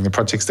managing the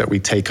projects that we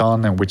take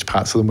on and which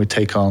parts of them we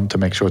take on to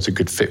make sure it's a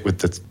good fit with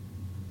the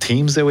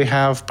teams that we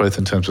have, both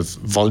in terms of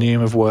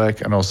volume of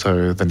work and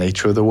also the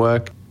nature of the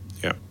work.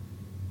 Yeah.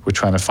 We're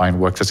trying to find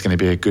work that's going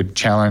to be a good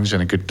challenge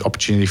and a good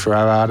opportunity for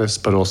our artists,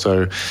 but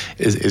also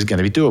is going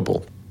to be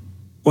doable.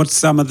 What's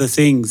some of the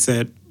things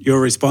that you're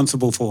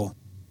responsible for?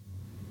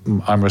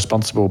 I'm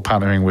responsible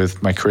partnering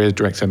with my creative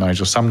director,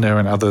 Nigel Sumner,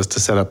 and others to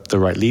set up the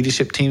right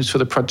leadership teams for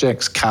the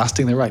projects,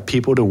 casting the right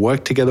people to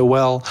work together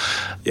well.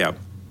 Yeah.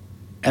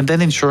 And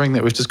then ensuring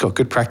that we've just got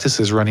good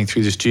practices running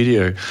through the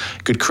studio,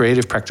 good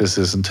creative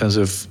practices in terms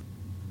of,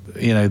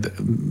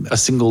 a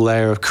single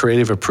layer of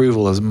creative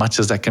approval as much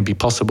as that can be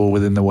possible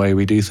within the way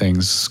we do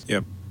things.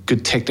 Yep.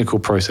 Good technical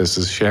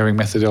processes, sharing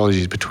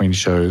methodologies between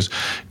shows,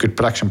 good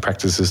production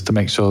practices to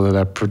make sure that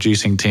our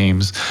producing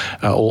teams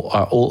are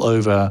all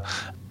over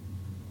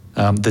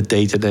the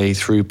day-to-day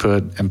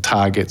throughput and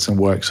targets and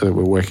work so that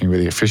we're working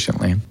really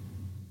efficiently.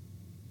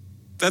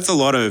 That's a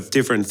lot of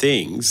different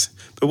things.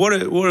 But what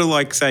are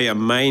like, say, a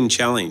main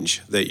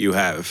challenge that you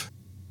have?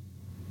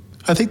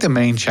 I think the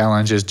main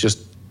challenge is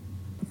just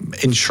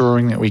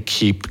ensuring that we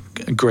keep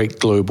great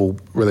global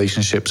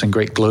relationships and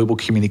great global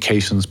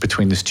communications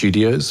between the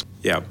studios.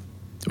 Yeah.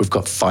 We've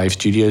got 5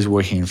 studios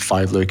working in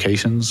 5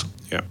 locations.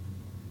 Yeah.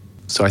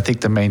 So I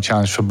think the main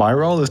challenge for my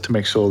role is to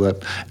make sure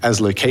that as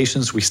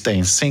locations, we stay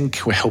in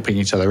sync, we're helping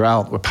each other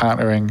out, we're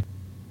partnering,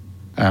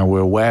 we're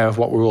aware of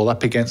what we're all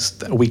up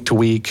against week to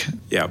week.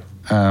 Yeah.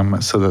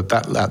 So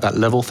that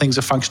level things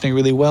are functioning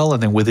really well.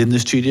 And then within the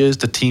studios,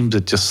 the teams are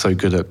just so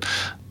good at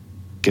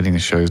getting the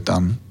shows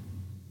done.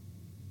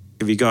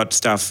 Have you got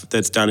stuff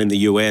that's done in the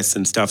US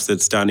and stuff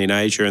that's done in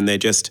Asia, and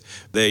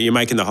you're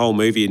making the whole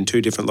movie in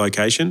 2 different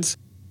locations?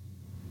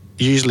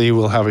 Usually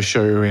we'll have a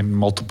show in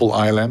multiple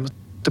ILMs.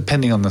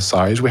 Depending on the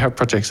size, we have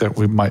projects that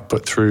we might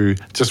put through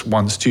just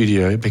one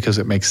studio because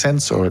it makes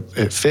sense or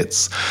it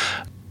fits.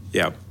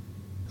 Yeah.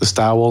 The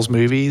Star Wars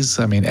movies,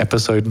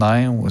 Episode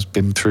 9 was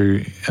been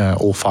through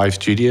all 5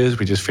 studios.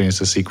 We just finished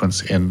the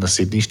sequence in the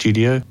Sydney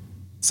studio.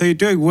 So you're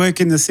doing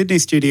work in the Sydney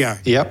studio?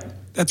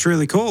 Yep. That's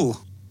really cool.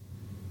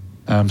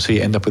 So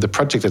you end up with a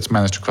project that's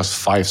managed across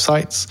 5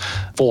 sites,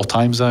 4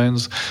 time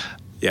zones.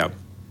 Yeah.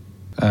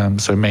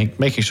 So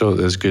making sure that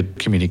there's good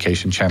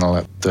communication channel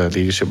at the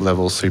leadership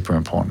level is super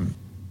important.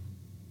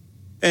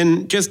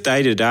 And just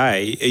day to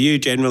day, are you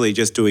generally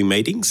just doing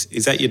meetings?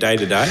 Is that your day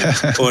to day?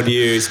 Or do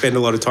you spend a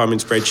lot of time in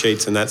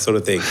spreadsheets and that sort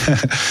of thing?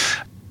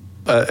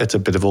 It's a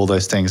bit of all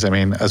those things.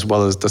 As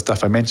well as the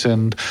stuff I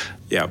mentioned.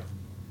 Yeah.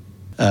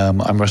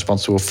 I'm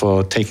responsible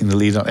for taking the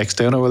lead on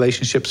external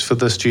relationships for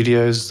the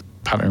studios,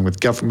 partnering with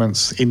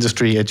governments,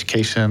 industry,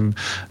 education,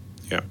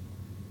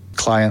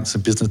 clients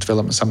and business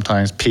development,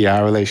 sometimes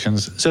PR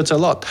relations. So it's a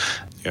lot.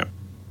 Yeah.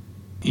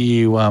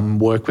 You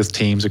work with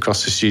teams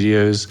across the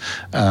studios,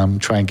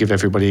 try and give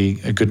everybody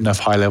a good enough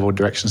high-level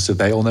direction so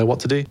they all know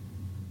what to do.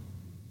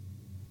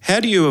 How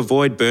do you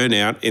avoid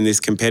burnout in this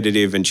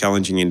competitive and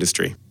challenging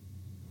industry?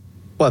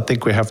 Well, I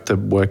think we have to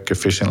work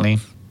efficiently.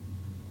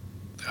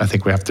 I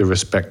think we have to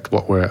respect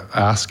what we're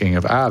asking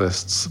of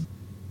artists.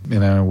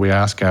 We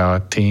ask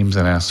our teams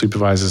and our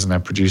supervisors and our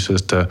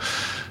producers to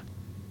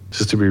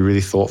be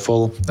really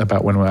thoughtful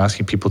about when we're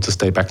asking people to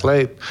stay back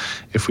late.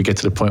 If we get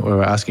to the point where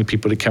we're asking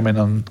people to come in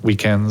on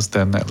weekends,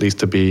 then at least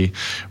to be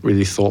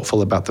really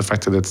thoughtful about the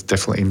fact that it's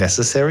definitely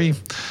necessary.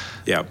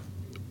 Yeah.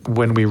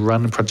 When we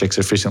run projects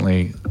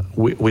efficiently,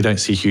 we don't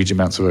see huge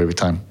amounts of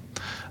overtime.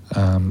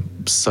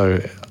 So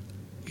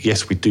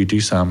yes, we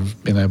do some,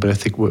 but I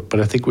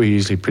think we're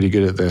usually pretty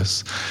good at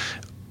this.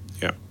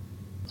 Yeah.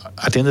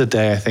 At the end of the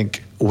day, I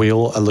think we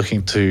all are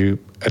looking to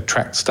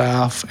attract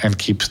staff and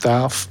keep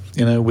staff,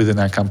 within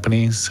our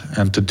companies.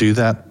 And to do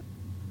that,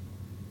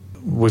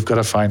 we've got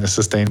to find a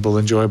sustainable,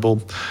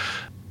 enjoyable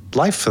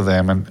life for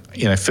them.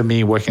 And, for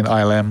me, working at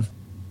ILM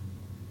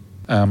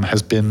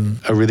has been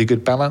a really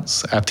good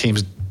balance. Our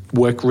teams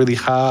work really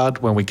hard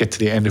when we get to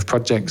the end of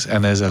projects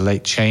and there's a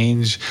late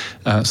change.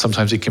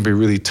 Sometimes it can be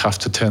really tough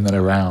to turn that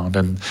around,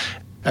 and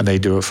they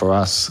do it for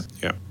us.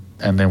 Yeah.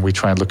 And then we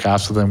try and look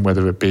after them,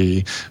 whether it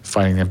be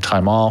finding them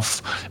time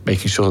off,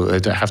 making sure that they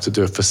don't have to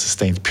do it for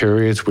sustained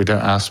periods. We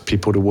don't ask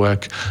people to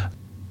work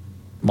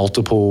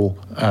multiple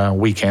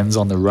weekends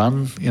on the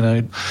run,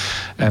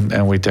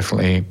 and we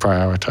definitely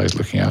prioritize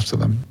looking after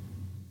them.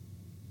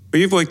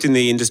 Well, you've worked in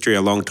the industry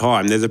a long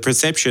time. There's a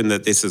perception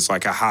that this is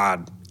like a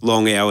hard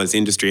long hours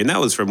industry. And that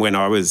was from when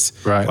I was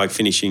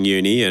finishing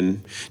uni.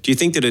 And do you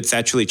think that it's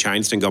actually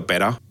changed and got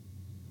better?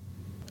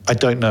 I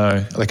don't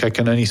know. I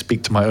can only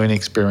speak to my own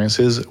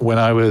experiences. When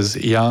I was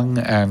young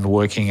and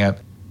working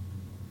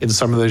in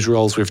some of those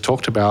roles we've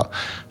talked about,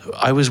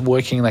 I was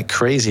working like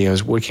crazy. I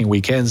was working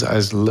weekends. I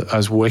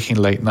was working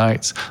late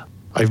nights.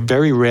 I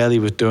very rarely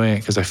was doing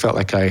it because I felt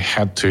like I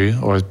had to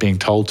or was being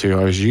told to.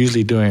 I was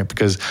usually doing it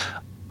because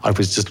I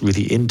was just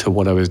really into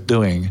what I was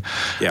doing.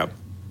 Yeah.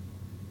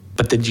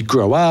 But then you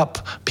grow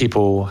up,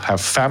 people have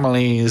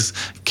families,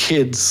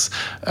 kids,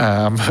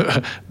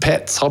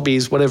 pets,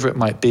 hobbies, whatever it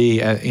might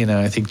be.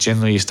 I think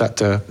generally you start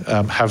to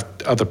have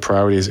other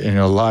priorities in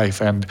your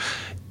life, and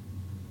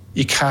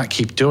you can't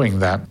keep doing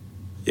that.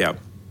 Yeah.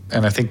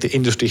 And I think the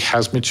industry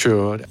has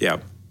matured. Yeah.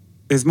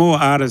 There's more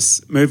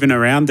artists moving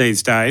around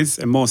these days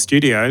and more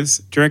studios.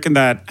 Do you reckon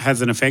that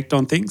has an effect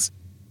on things?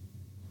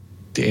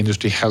 The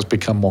industry has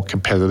become more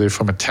competitive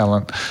from a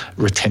talent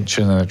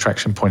retention and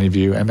attraction point of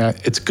view. And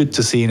it's good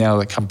to see now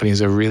that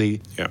companies are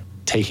really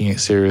taking it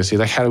seriously.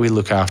 Like, how do we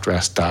look after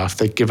our staff?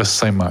 They give us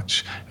so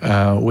much.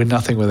 We're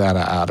nothing without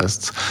our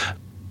artists.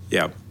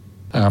 Yeah.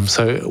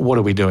 So what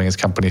are we doing as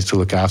companies to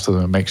look after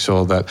them and make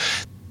sure that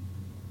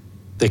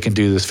they can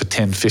do this for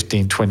 10,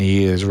 15, 20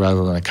 years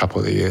rather than a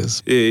couple of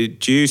years?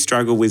 Do you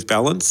struggle with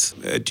balance?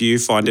 Do you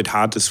find it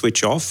hard to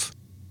switch off?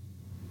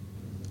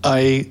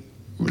 I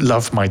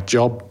love my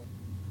job.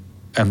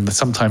 And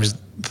sometimes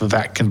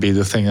that can be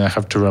the thing I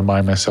have to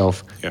remind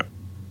myself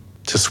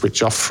to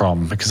switch off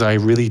from, because I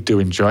really do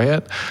enjoy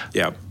it.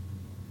 Yeah.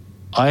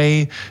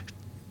 I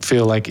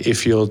feel like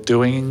if you're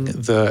doing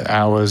the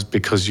hours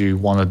because you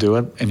want to do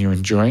it and you're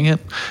enjoying it,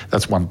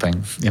 that's one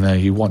thing.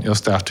 You want your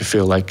staff to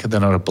feel like they're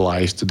not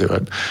obliged to do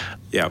it.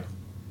 Yeah.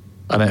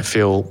 I don't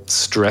feel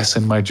stress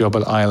in my job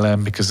at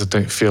ILM because I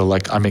don't feel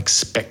like I'm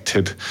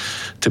expected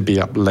to be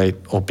up late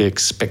or be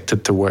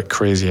expected to work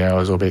crazy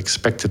hours or be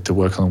expected to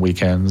work on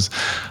weekends.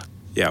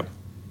 Yeah.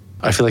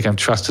 I feel like I'm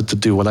trusted to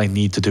do what I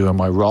need to do in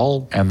my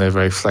role, and they're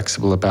very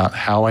flexible about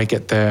how I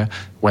get there,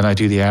 when I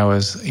do the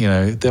hours.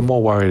 They're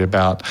more worried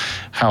about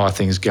how are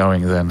things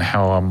going than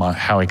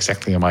how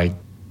exactly am I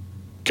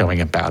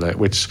going about it,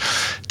 which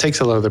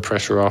takes a lot of the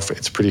pressure off.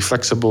 It's pretty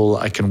flexible.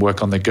 I can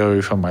work on the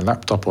go from my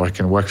laptop, or I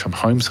can work from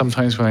home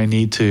sometimes when I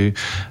need to.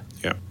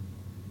 Yeah.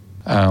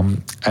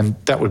 And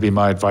that would be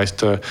my advice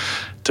to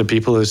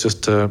people, is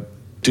just to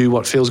do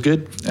what feels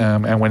good.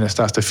 And when it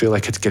starts to feel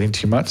like it's getting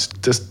too much,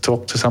 just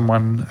talk to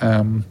someone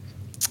and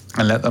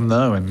let them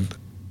know. And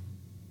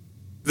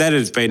that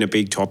has been a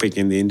big topic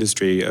in the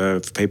industry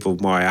of people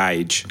my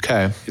age.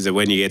 Okay. Is that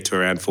when you get to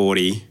around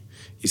 40,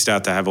 you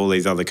start to have all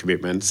these other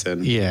commitments,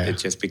 and it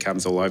just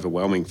becomes all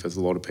overwhelming for a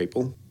lot of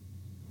people.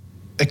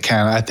 It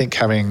can. I think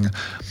having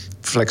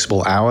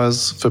flexible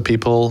hours for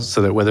people,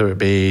 so that whether it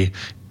be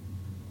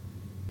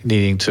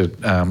needing to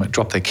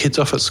drop their kids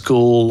off at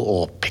school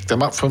or pick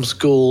them up from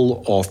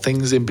school or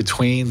things in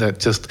between, that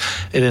just,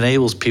 it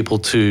enables people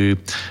to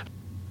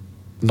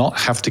not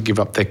have to give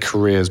up their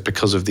careers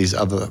because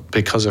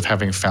of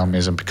having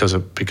families and because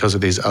of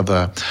these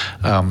other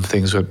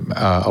things that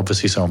are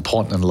obviously so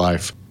important in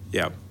life.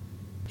 Yeah.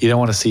 You don't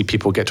want to see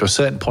people get to a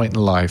certain point in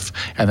life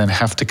and then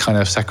have to kind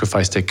of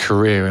sacrifice their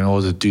career in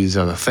order to do these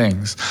other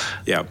things.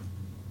 Yeah.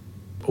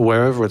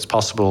 Wherever it's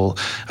possible,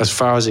 as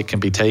far as it can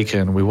be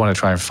taken, we want to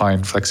try and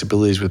find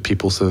flexibilities with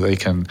people so that they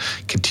can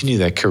continue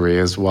their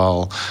careers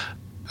while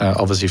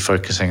obviously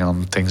focusing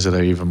on things that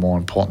are even more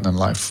important in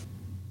life.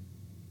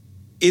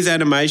 Is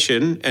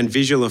animation and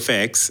visual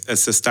effects a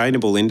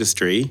sustainable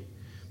industry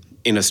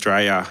in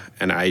Australia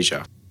and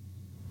Asia?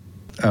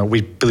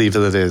 We believe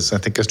that it is. I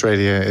think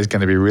Australia is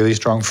going to be really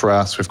strong for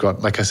us. We've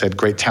got, like I said,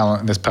 great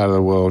talent in this part of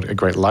the world, a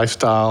great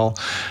lifestyle.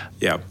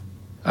 Yeah.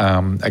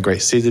 A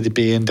great city to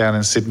be in down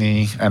in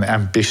Sydney, an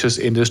ambitious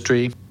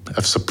industry,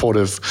 a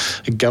supportive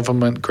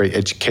government, great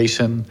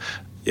education.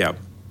 Yeah.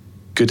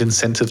 Good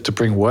incentive to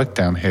bring work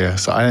down here.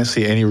 So I don't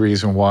see any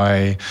reason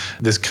why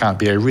this can't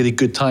be a really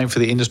good time for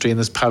the industry in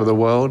this part of the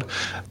world.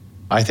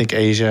 I think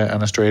Asia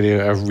and Australia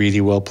are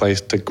really well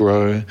placed to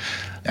grow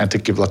and to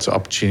give lots of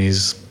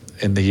opportunities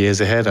in the years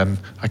ahead, and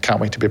I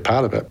can't wait to be a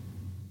part of it.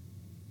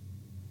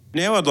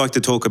 Now I'd like to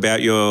talk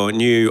about your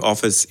new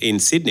office in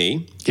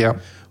Sydney. Yeah.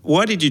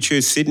 Why did you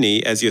choose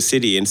Sydney as your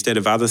city instead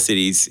of other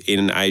cities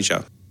in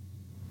Asia?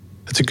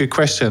 It's a good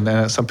question,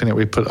 and it's something that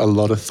we put a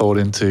lot of thought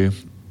into.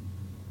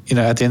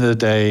 At the end of the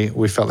day,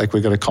 we felt like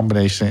we got a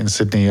combination in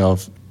Sydney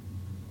of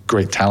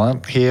great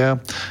talent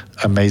here,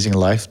 amazing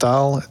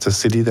lifestyle. It's a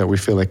city that we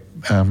feel like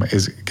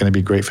is going to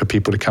be great for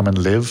people to come and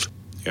live.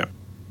 Yeah.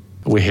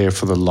 We're here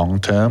for the long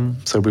term,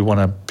 so we want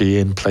to be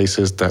in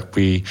places that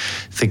we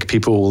think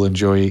people will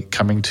enjoy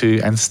coming to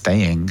and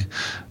staying.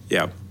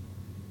 Yeah.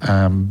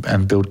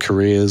 And build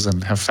careers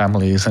and have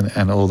families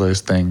and all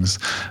those things.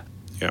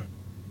 Yeah.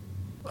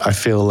 I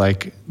feel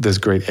like there's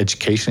great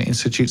education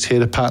institutes here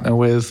to partner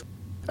with,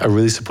 a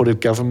really supportive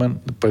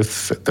government.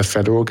 Both the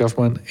federal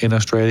government in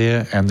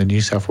Australia and the New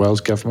South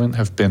Wales government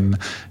have been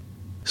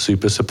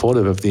super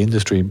supportive of the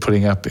industry,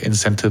 putting up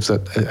incentives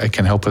that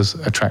can help us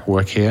attract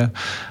work here.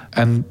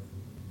 And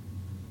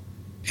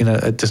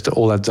it just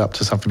all adds up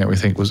to something that we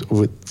think was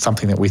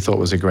something that we thought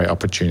was a great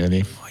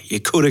opportunity. You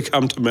could have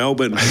come to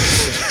Melbourne.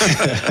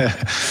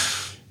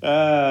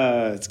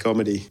 It's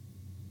comedy.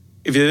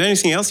 If there's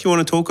anything else you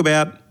want to talk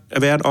about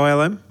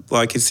ILM,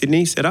 like is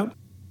Sydney set up?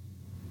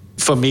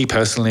 For me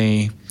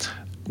personally,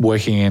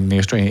 working in the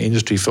Australian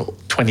industry for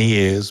 20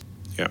 years,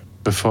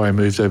 before I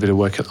moved over to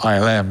work at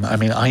ILM, I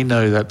mean, I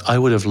know that I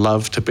would have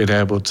loved to have been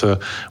able to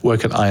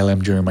work at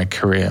ILM during my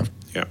career.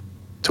 Yeah.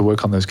 To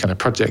work on those kind of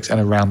projects and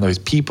around those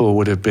people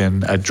would have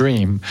been a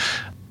dream.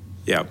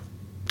 Yeah.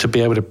 To be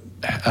able to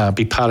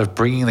be part of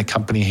bringing the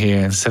company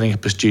here and setting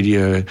up a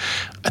studio,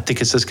 I think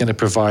it's just going to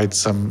provide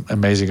some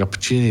amazing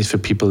opportunities for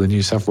people in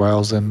New South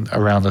Wales and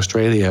around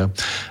Australia.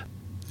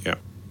 Yeah.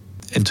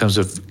 In terms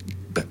of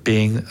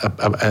being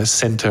a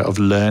centre of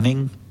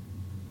learning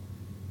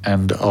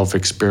and of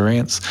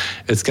experience,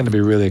 it's going to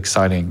be really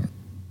exciting.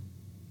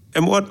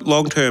 And what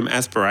long-term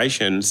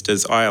aspirations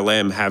does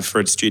ILM have for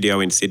its studio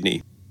in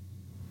Sydney?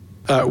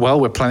 Well,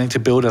 we're planning to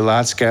build a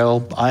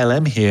large-scale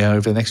ILM here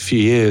over the next few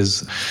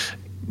years.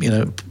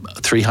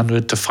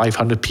 300 to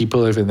 500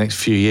 people over the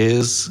next few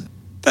years.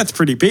 That's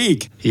pretty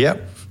big.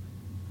 Yep.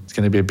 It's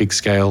going to be a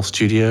big-scale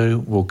studio.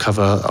 We'll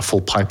cover a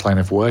full pipeline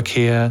of work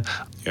here.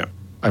 Yeah.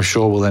 I'm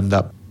sure we'll end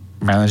up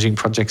managing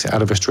projects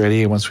out of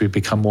Australia once we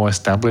become more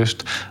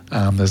established.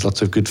 There's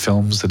lots of good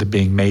films that are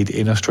being made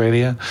in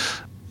Australia.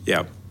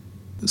 Yeah.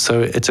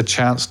 So it's a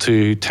chance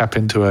to tap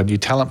into a new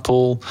talent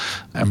pool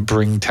and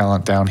bring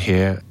talent down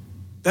here.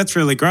 That's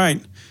really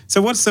great.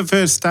 So what's the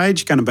first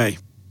stage going to be?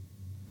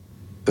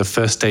 The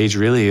first stage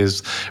really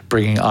is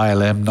bringing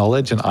ILM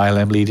knowledge and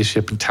ILM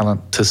leadership and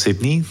talent to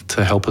Sydney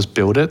to help us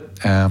build it.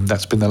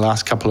 That's been the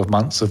last couple of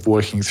months of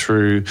working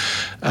through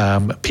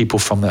people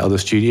from the other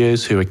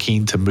studios who are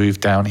keen to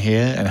move down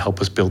here and help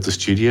us build the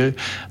studio.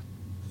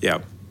 Yeah.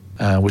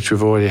 Which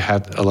we've already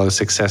had a lot of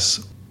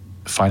success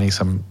finding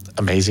some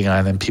amazing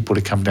ILM people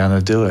to come down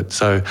and do it.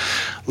 So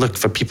look,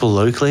 for people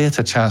locally, it's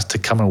a chance to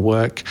come and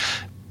work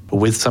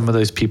with some of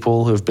those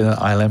people who have been at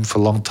ILM for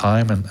a long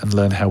time and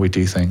learn how we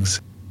do things.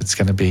 It's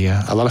going to be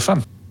a lot of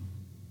fun.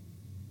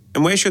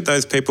 And where should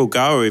those people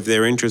go if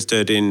they're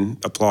interested in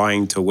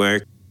applying to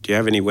work? Do you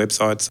have any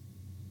websites?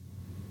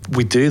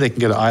 We do. They can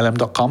go to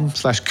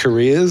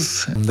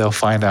ilm.com/careers and they'll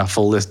find our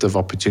full list of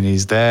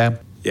opportunities there.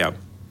 Yeah.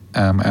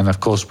 And of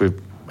course, we're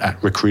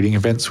at recruiting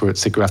events. We're at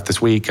SIGGRAPH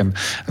this week and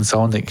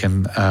so on. They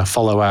can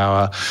follow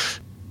our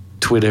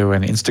Twitter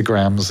and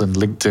Instagrams and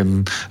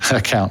LinkedIn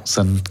accounts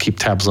and keep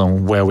tabs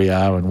on where we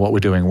are and what we're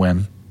doing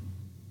when.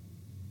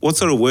 What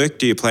sort of work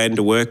do you plan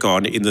to work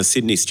on in the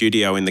Sydney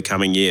studio in the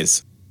coming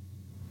years?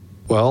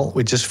 Well,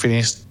 we just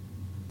finished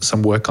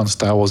some work on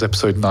Star Wars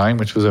Episode 9,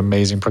 which was an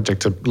amazing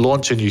project to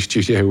launch a new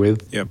studio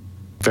with. Yep.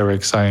 Very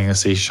exciting to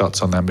see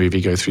shots on that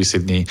movie go through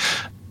Sydney.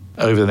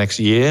 Over the next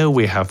year,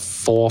 we have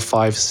 4,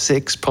 5,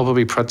 6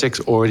 probably projects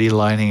already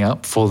lining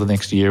up for the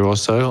next year or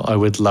so. I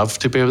would love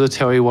to be able to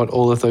tell you what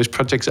all of those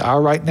projects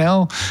are right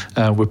now.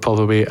 We're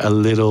probably a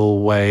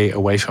little way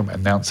away from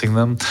announcing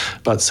them,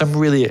 but some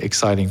really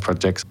exciting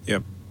projects.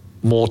 Yep.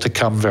 More to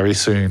come very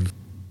soon.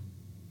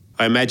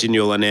 I imagine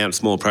you'll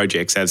announce more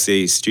projects as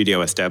the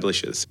studio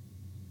establishes.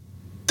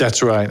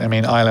 That's right. I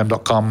mean,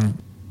 ilm.com,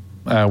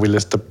 we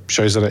list the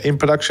shows that are in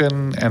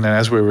production, and then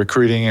as we're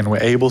recruiting and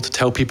we're able to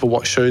tell people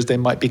what shows they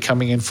might be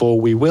coming in for,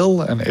 we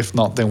will. And if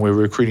not, then we're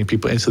recruiting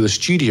people into the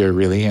studio,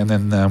 really. And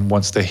then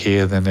once they're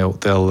here, then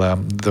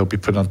they'll be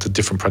put onto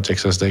different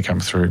projects as they come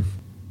through.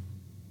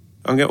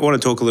 I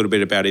want to talk a little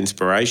bit about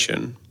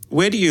inspiration.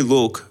 Where do you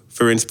look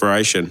for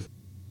inspiration?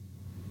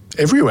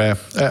 Everywhere.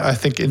 I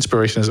think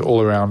inspiration is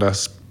all around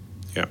us.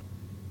 Yeah.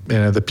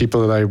 The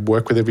people that I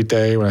work with every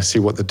day, when I see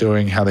what they're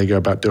doing, how they go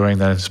about doing,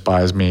 that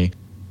inspires me.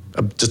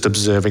 Just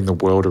observing the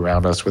world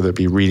around us, whether it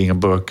be reading a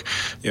book,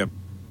 Yep.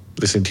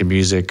 listening to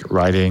music,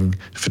 writing,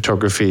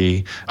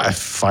 photography. I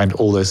find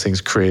all those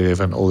things creative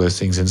and all those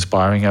things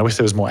inspiring. I wish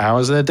there was more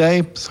hours in a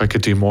day so I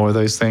could do more of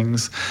those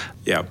things.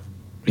 Yeah.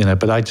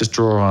 But I just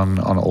draw on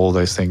all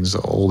those things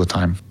all the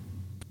time.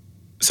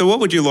 So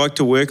what would you like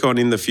to work on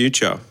in the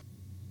future?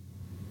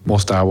 More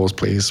Star Wars,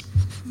 please.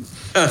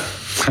 I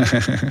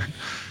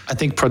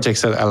think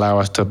projects that allow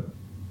us to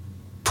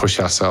push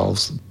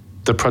ourselves.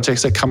 The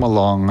projects that come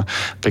along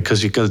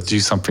because you've got to do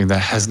something that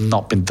has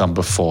not been done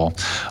before.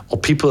 Or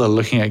people are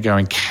looking at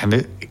going,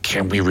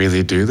 can we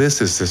really do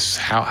this? Is this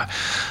how?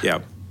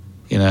 Yeah.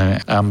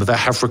 That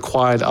have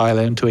required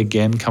ILM to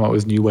again come up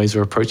with new ways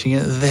of approaching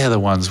it. They're the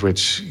ones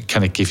which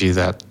kind of give you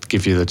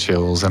the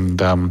chills.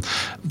 And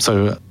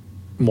so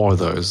more of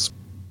those.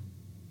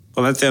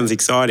 Well, that sounds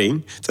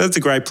exciting. So that's a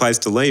great place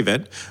to leave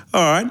it.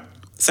 All right.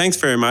 Thanks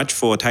very much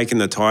for taking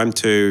the time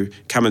to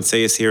come and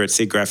see us here at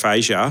SIGGRAPH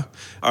Asia.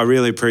 I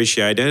really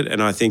appreciate it,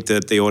 and I think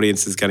that the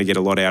audience is going to get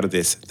a lot out of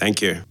this.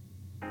 Thank you.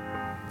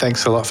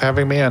 Thanks a lot for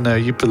having me. I know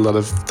you put a lot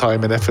of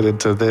time and effort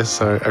into this,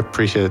 so I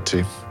appreciate it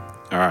too.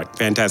 All right.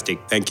 Fantastic.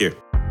 Thank you.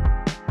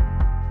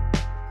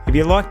 If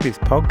you like this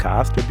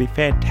podcast, it'd be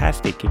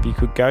fantastic if you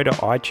could go to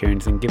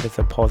iTunes and give us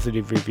a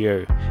positive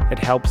review. It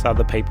helps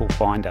other people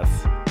find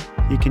us.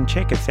 You can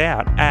check us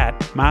out at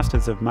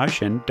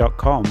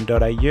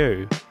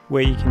mastersofmotion.com.au,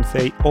 where you can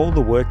see all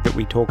the work that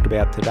we talked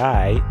about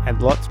today and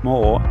lots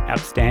more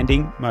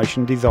outstanding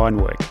motion design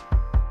work.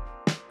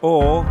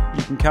 Or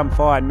you can come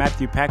find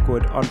Matthew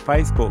Packwood on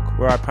Facebook,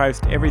 where I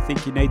post everything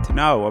you need to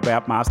know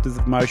about Masters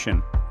of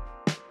Motion.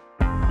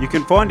 You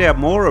can find out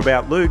more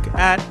about Luke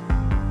at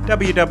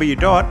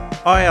www.ilm.com.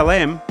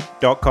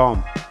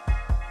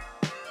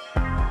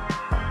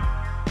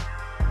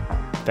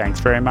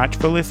 Thanks very much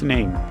for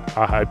listening.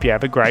 I hope you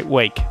have a great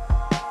week.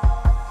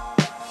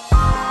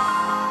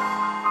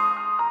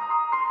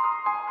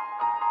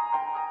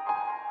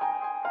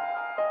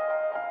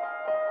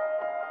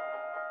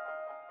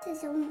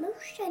 Masters of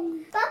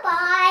Motion.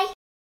 Bye-bye.